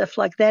properly and stuff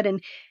like that,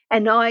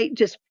 and I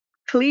just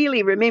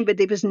clearly remember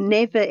there was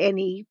never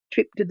any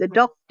trip to the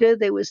doctor,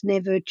 there was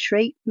never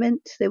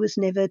treatment, there was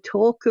never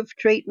talk of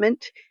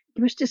treatment.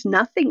 There was just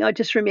nothing. I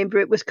just remember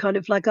it was kind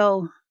of like,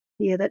 oh,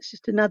 yeah, that's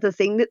just another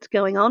thing that's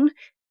going on.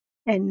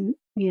 And,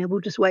 we'll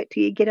just wait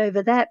till you get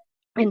over that.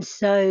 And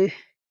so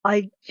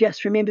I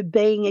just remember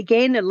being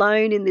again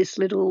alone in this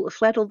little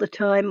flat all the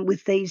time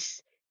with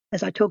these,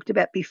 as I talked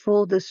about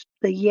before, the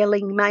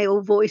yelling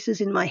male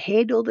voices in my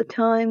head all the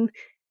time.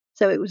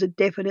 So it was a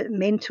definite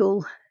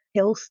mental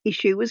health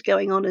issue was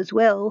going on as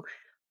well.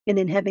 And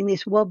then having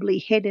this wobbly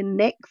head and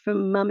neck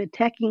from Mum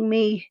attacking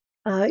me.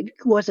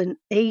 Wasn't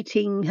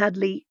eating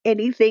hardly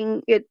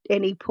anything at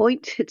any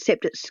point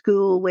except at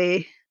school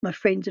where my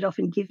friends would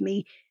often give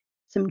me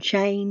some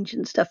change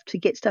and stuff to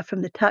get stuff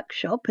from the tuck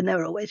shop, and they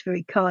were always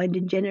very kind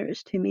and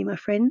generous to me, my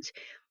friends.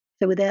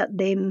 So without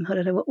them, I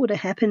don't know what would have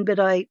happened,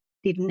 but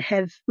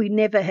we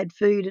never had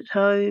food at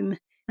home.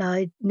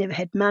 I never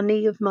had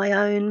money of my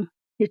own.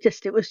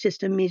 It was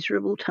just a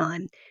miserable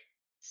time.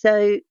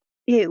 So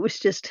yeah, it was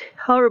just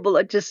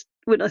horrible.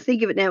 When I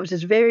think of it now, it was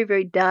just very,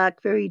 very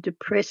dark, very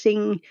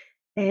depressing,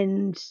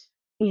 and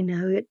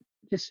it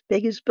just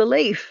beggars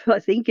belief. I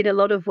think in a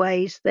lot of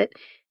ways that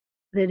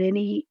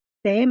any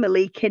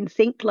family can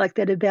think like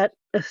that about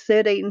a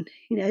 13,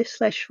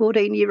 slash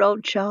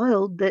 14-year-old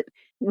child that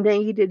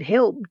needed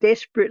help,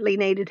 desperately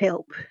needed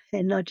help,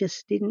 and I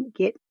just didn't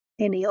get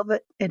any of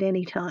it at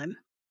any time.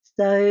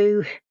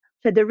 So,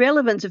 so the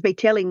relevance of me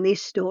telling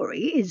this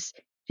story is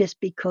just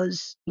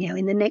because,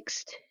 in the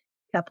next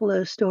couple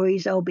of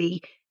stories, there'll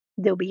be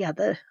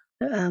other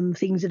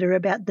things that are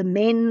about the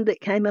men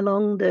that came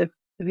along, the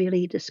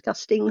really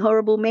disgusting,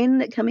 horrible men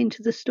that come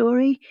into the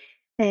story,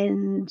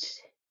 and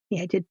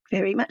did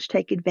very much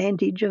take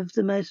advantage of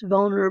the most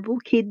vulnerable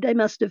kid they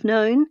must have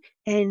known,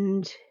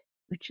 and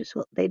which is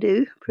what they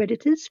do,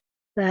 predators.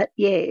 But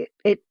yeah,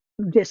 it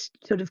just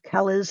sort of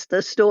colours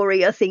the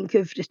story, I think,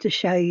 of just to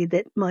show you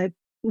that my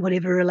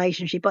whatever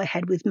relationship I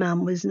had with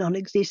Mum was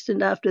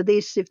non-existent after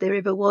this, if there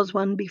ever was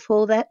one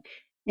before that,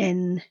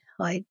 and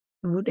I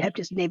would have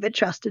just never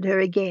trusted her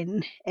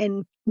again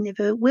and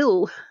never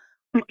will,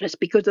 not just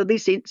because of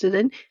this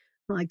incident.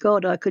 My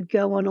God, I could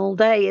go on all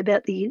day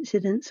about the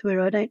incidents where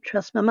I don't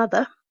trust my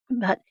mother.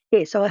 But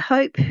yeah, so I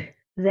hope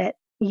that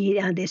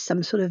there's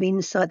some sort of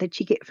insight that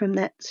you get from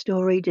that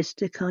story just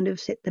to kind of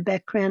set the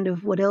background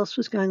of what else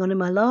was going on in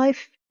my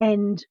life.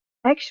 And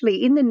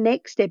actually, in the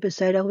next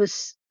episode, I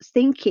was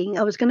thinking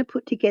I was going to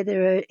put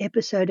together an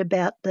episode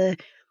about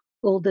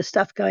all the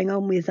stuff going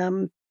on with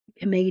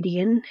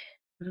comedian.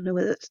 I don't know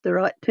whether it's the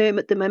right term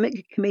at the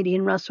moment.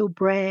 Comedian Russell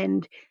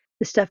Brand,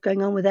 the stuff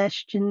going on with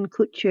Ashton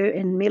Kutcher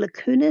and Mila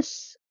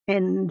Kunis,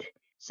 and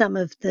some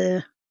of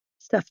the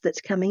stuff that's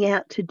coming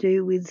out to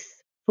do with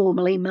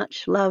formerly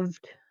much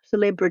loved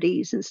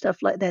celebrities and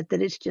stuff like that.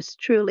 That is just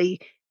truly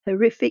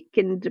horrific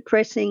and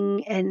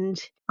depressing. And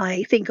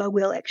I think I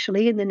will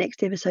actually in the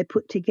next episode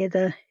put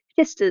together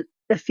just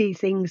a few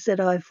things that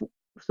I've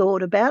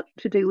thought about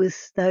to do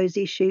with those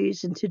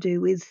issues and to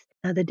do with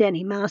the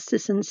Danny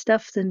Masterson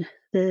stuff,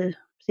 the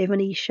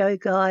 70s show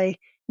guy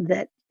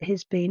that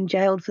has been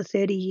jailed for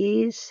 30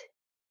 years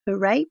for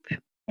rape.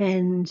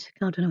 And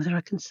I don't know whether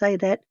I can say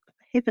that.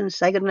 For heaven's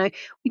sake, I don't know.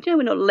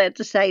 We're not allowed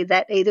to say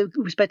that either.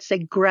 We're supposed to say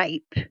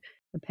grape,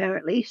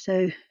 apparently.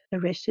 So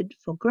arrested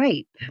for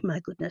grape. My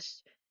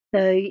goodness. So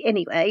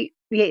anyway,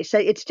 yeah, so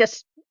it's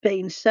just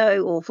been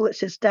so awful. It's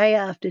just day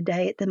after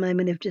day at the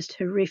moment of just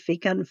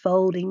horrific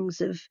unfoldings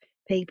of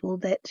people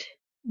that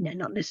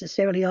not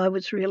necessarily I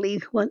was really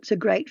once a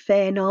great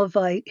fan of.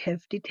 I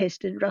have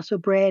detested Russell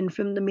Brand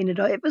from the minute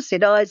I ever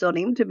set eyes on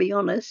him, to be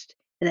honest.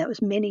 And that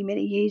was many,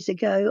 many years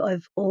ago.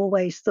 I've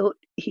always thought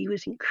he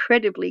was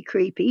incredibly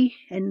creepy,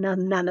 and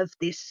none of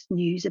this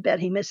news about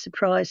him has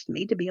surprised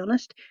me, to be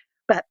honest.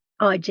 But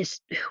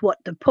what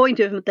the point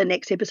of the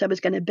next episode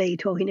was going to be,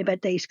 talking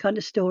about these kind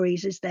of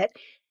stories, is that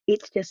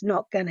it's just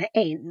not going to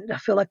end. I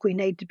feel like we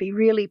need to be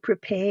really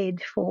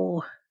prepared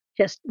for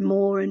just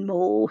more and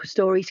more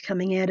stories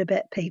coming out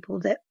about people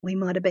that we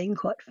might have been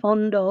quite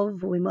fond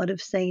of, or we might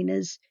have seen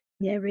as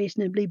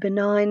reasonably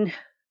benign,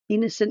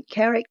 innocent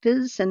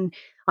characters. And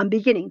I'm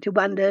beginning to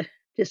wonder,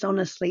 just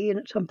honestly,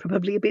 and I'm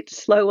probably a bit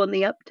slow on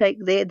the uptake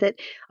there, that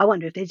I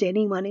wonder if there's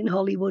anyone in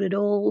Hollywood at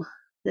all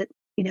that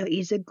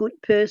is a good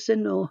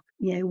person, or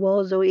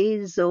was or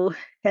is, or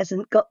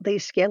hasn't got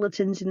these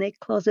skeletons in their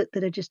closet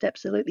that are just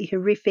absolutely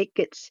horrific.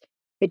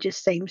 It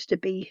just seems to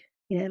be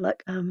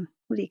like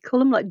what do you call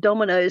them, like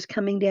dominoes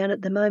coming down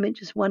at the moment,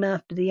 just one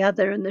after the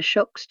other, and the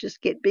shocks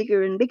just get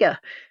bigger and bigger.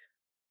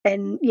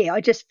 And yeah, I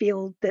just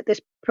feel that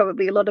there's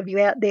probably a lot of you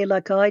out there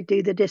like I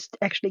do that just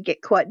actually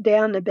get quite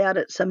down about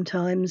it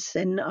sometimes.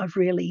 And I've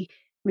really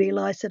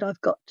realised that I've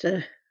got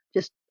to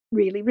just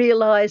really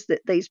realise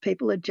that these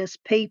people are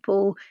just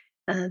people.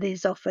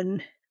 There's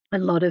often a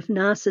lot of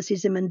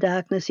narcissism and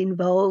darkness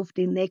involved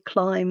in their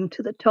climb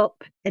to the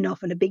top, and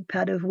often a big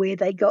part of where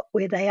they got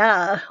where they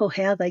are or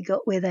how they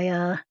got where they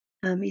are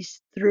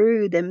is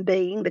through them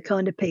being the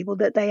kind of people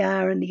that they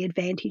are and the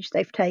advantage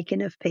they've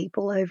taken of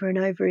people over and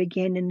over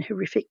again and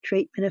horrific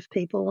treatment of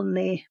people on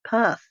their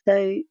path.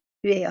 So,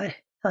 yeah,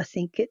 I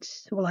think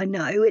I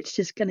know it's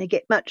just going to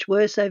get much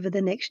worse over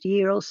the next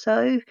year or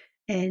so.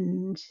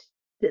 And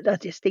I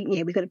just think,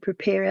 we've got to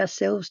prepare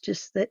ourselves.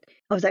 Just that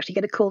I was actually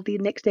going to call the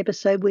next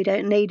episode, "We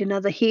Don't Need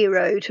Another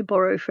Hero," to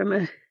borrow from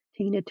a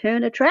Tina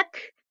Turner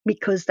track,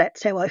 because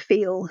that's how I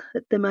feel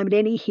at the moment.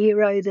 Any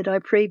hero that I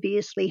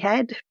previously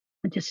had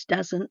just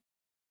doesn't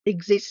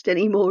exist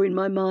anymore in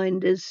my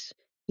mind as,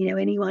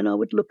 anyone I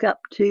would look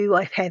up to.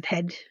 I have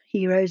had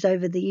heroes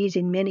over the years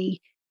in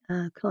many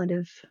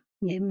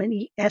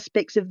many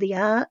aspects of the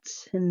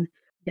arts, and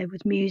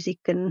with music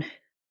and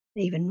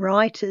even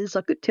writers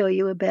I could tell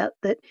you about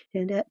that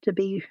turned out to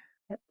be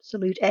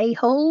absolute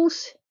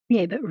a-holes.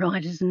 Yeah, but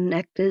writers and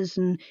actors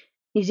and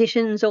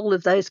musicians, all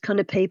of those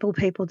kind of people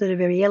that are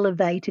very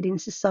elevated in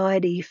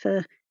society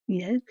for,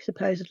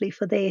 supposedly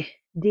for their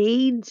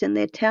deeds and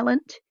their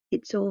talent.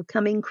 It's all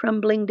coming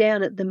crumbling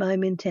down at the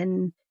moment,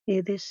 and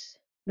there's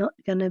not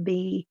going to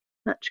be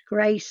much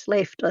grace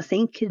left, I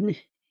think, in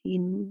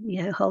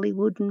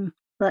Hollywood and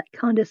that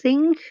kind of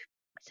thing.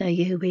 So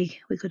we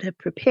got to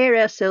prepare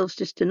ourselves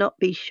just to not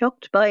be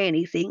shocked by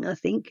anything, I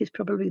think, is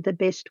probably the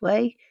best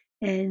way.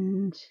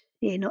 And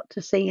not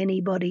to see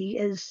anybody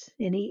as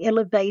any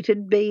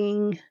elevated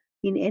being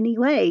in any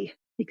way,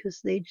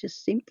 because they're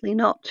just simply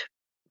not.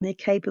 They're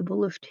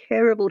capable of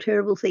terrible,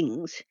 terrible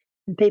things.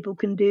 And people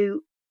can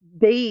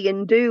be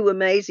and do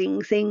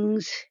amazing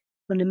things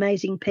on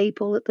amazing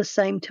people at the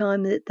same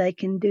time that they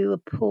can do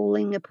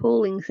appalling,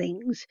 appalling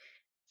things.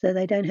 So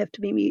they don't have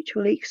to be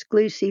mutually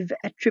exclusive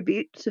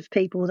attributes of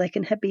people. They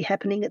can be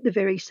happening at the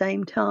very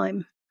same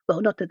time.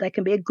 Well, not that they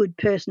can be a good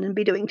person and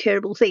be doing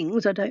terrible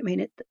things. I don't mean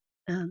it.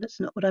 That's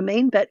not what I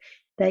mean. But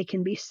they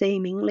can be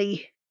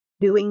seemingly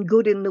doing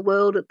good in the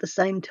world at the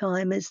same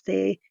time as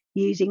they're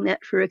using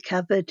that for a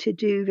cover to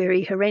do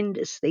very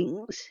horrendous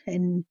things.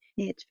 And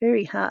it's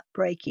very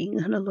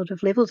heartbreaking on a lot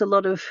of levels.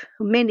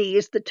 Many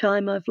is the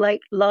time I've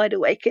lied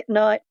awake at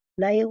night.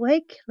 Lied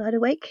awake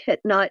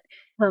at night,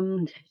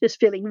 just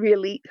feeling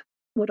really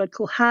what I'd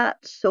call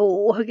heart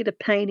sore. I get a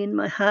pain in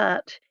my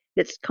heart.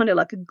 It's kind of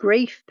like a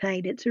grief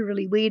pain. It's a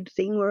really weird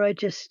thing where I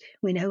just,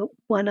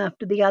 one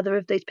after the other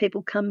of these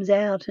people comes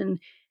out, and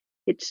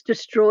it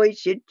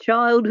destroys your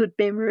childhood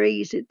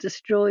memories. It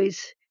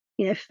destroys,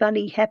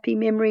 funny, happy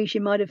memories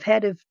you might have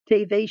had of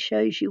TV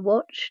shows you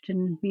watched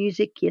and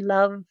music you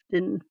loved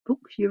and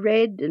books you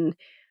read and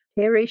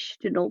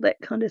cherished and all that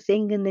kind of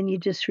thing. And then you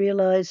just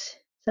realise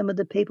some of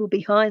the people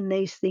behind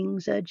these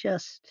things are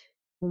just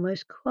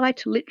almost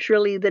quite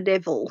literally the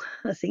devil,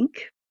 I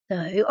think.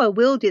 So I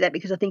will do that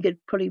because I think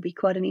it'd probably be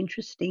quite an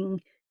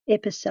interesting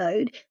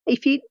episode.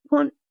 If you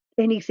want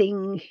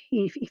anything,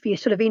 if you're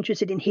sort of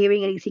interested in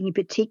hearing anything in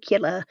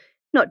particular,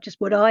 not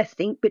just what I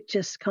think, but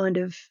just kind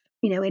of,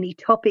 any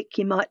topic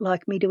you might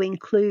like me to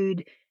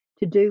include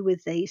to do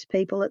with these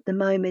people at the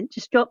moment,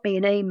 just drop me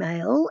an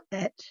email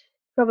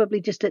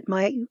probably just at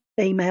my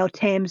email,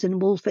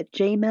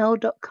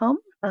 tamsinwolf@gmail.com,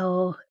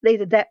 or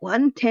either that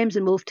one,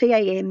 tamsinwolf,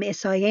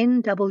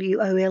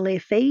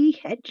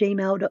 TAMSINWOLFE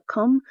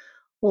 @gmail.com,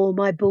 or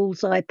my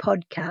bullseye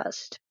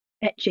podcast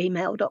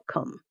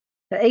 @gmail.com.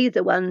 So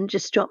either one,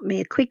 just drop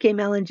me a quick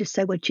email and just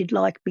say what you'd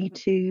like me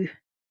to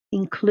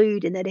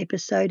include in that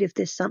episode, if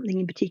there's something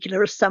in particular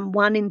or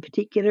someone in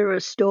particular or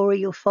a story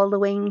you're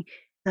following,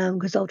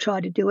 because I'll try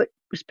to do it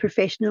as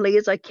professionally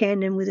as I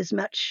can and with as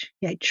much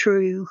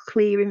true,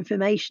 clear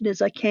information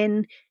as I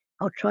can.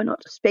 I'll try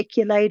not to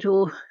speculate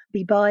or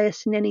be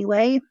biased in any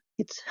way.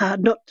 It's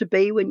hard not to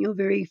be when you're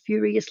very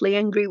furiously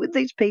angry with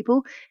these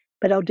people,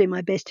 but I'll do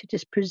my best to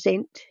just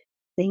present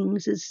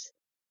things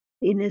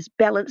in as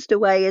balanced a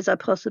way as I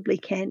possibly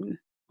can,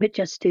 but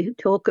just to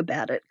talk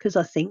about it, because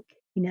I think,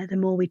 the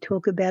more we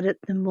talk about it,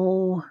 the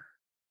more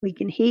we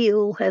can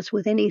heal, as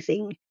with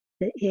anything.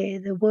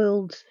 The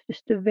world's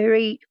just a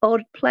very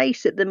odd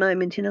place at the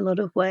moment in a lot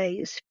of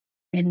ways.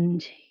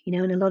 And, in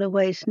a lot of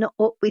ways, not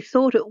what we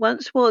thought it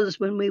once was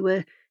when we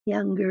were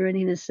younger and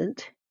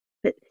innocent.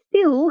 But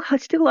still, I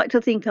still like to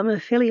think I'm a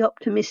fairly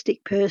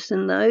optimistic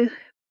person, though.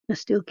 I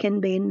still can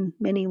be in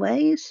many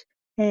ways.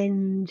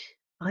 And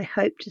I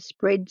hope to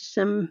spread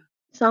some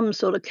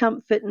sort of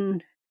comfort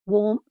and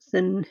warmth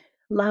and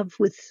love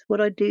with what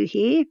I do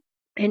here.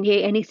 And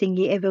anything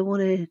you ever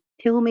want to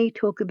tell me,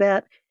 talk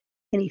about,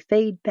 any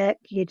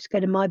feedback, just go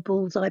to my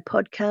bullseye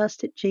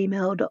podcast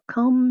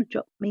 @gmail.com,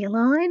 drop me a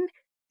line.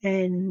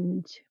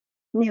 And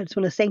I just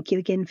want to thank you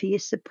again for your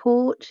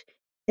support.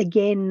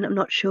 Again, I'm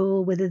not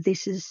sure whether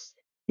this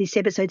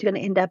episode's going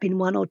to end up in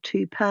one or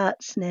two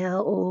parts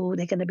now, or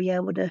they're going to be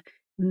able to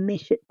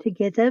mesh it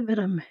together, but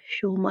I'm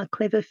sure my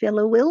clever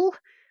fella will.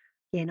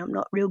 Again, I'm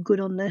not real good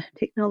on the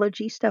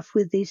technology stuff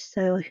with this,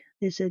 so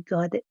there's a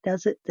guy that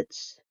does it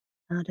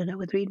I don't know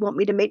whether he'd want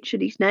me to mention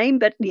his name,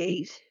 but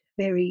he's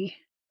very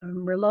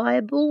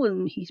reliable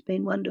and he's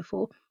been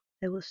wonderful.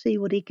 So we'll see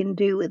what he can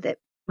do with it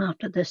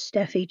after the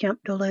Staffy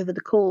jumped all over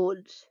the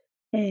cords.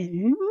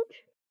 And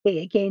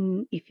yeah,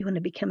 again, if you want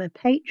to become a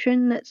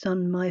patron, that's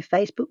on my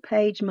Facebook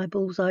page, my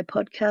Bullseye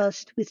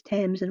podcast with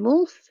Tams and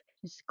Wolf.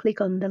 Just click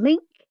on the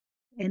link,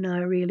 and I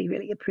really,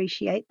 really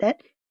appreciate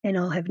that. And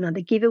I'll have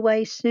another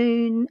giveaway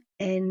soon.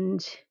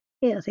 And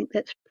yeah, I think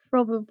that's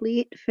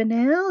probably it for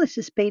now. This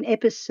has been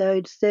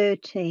episode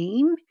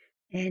 13,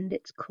 and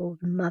it's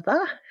called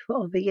Mother for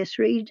obvious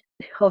reasons.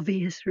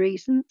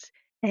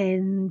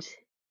 And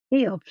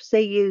yeah, I'll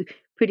see you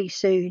pretty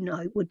soon.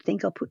 I would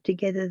think I'll put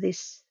together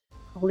this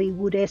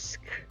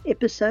Hollywood-esque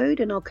episode,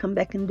 and I'll come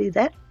back and do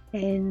that.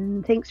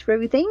 And thanks for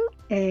everything,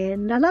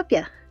 and I love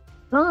you.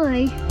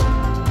 Bye.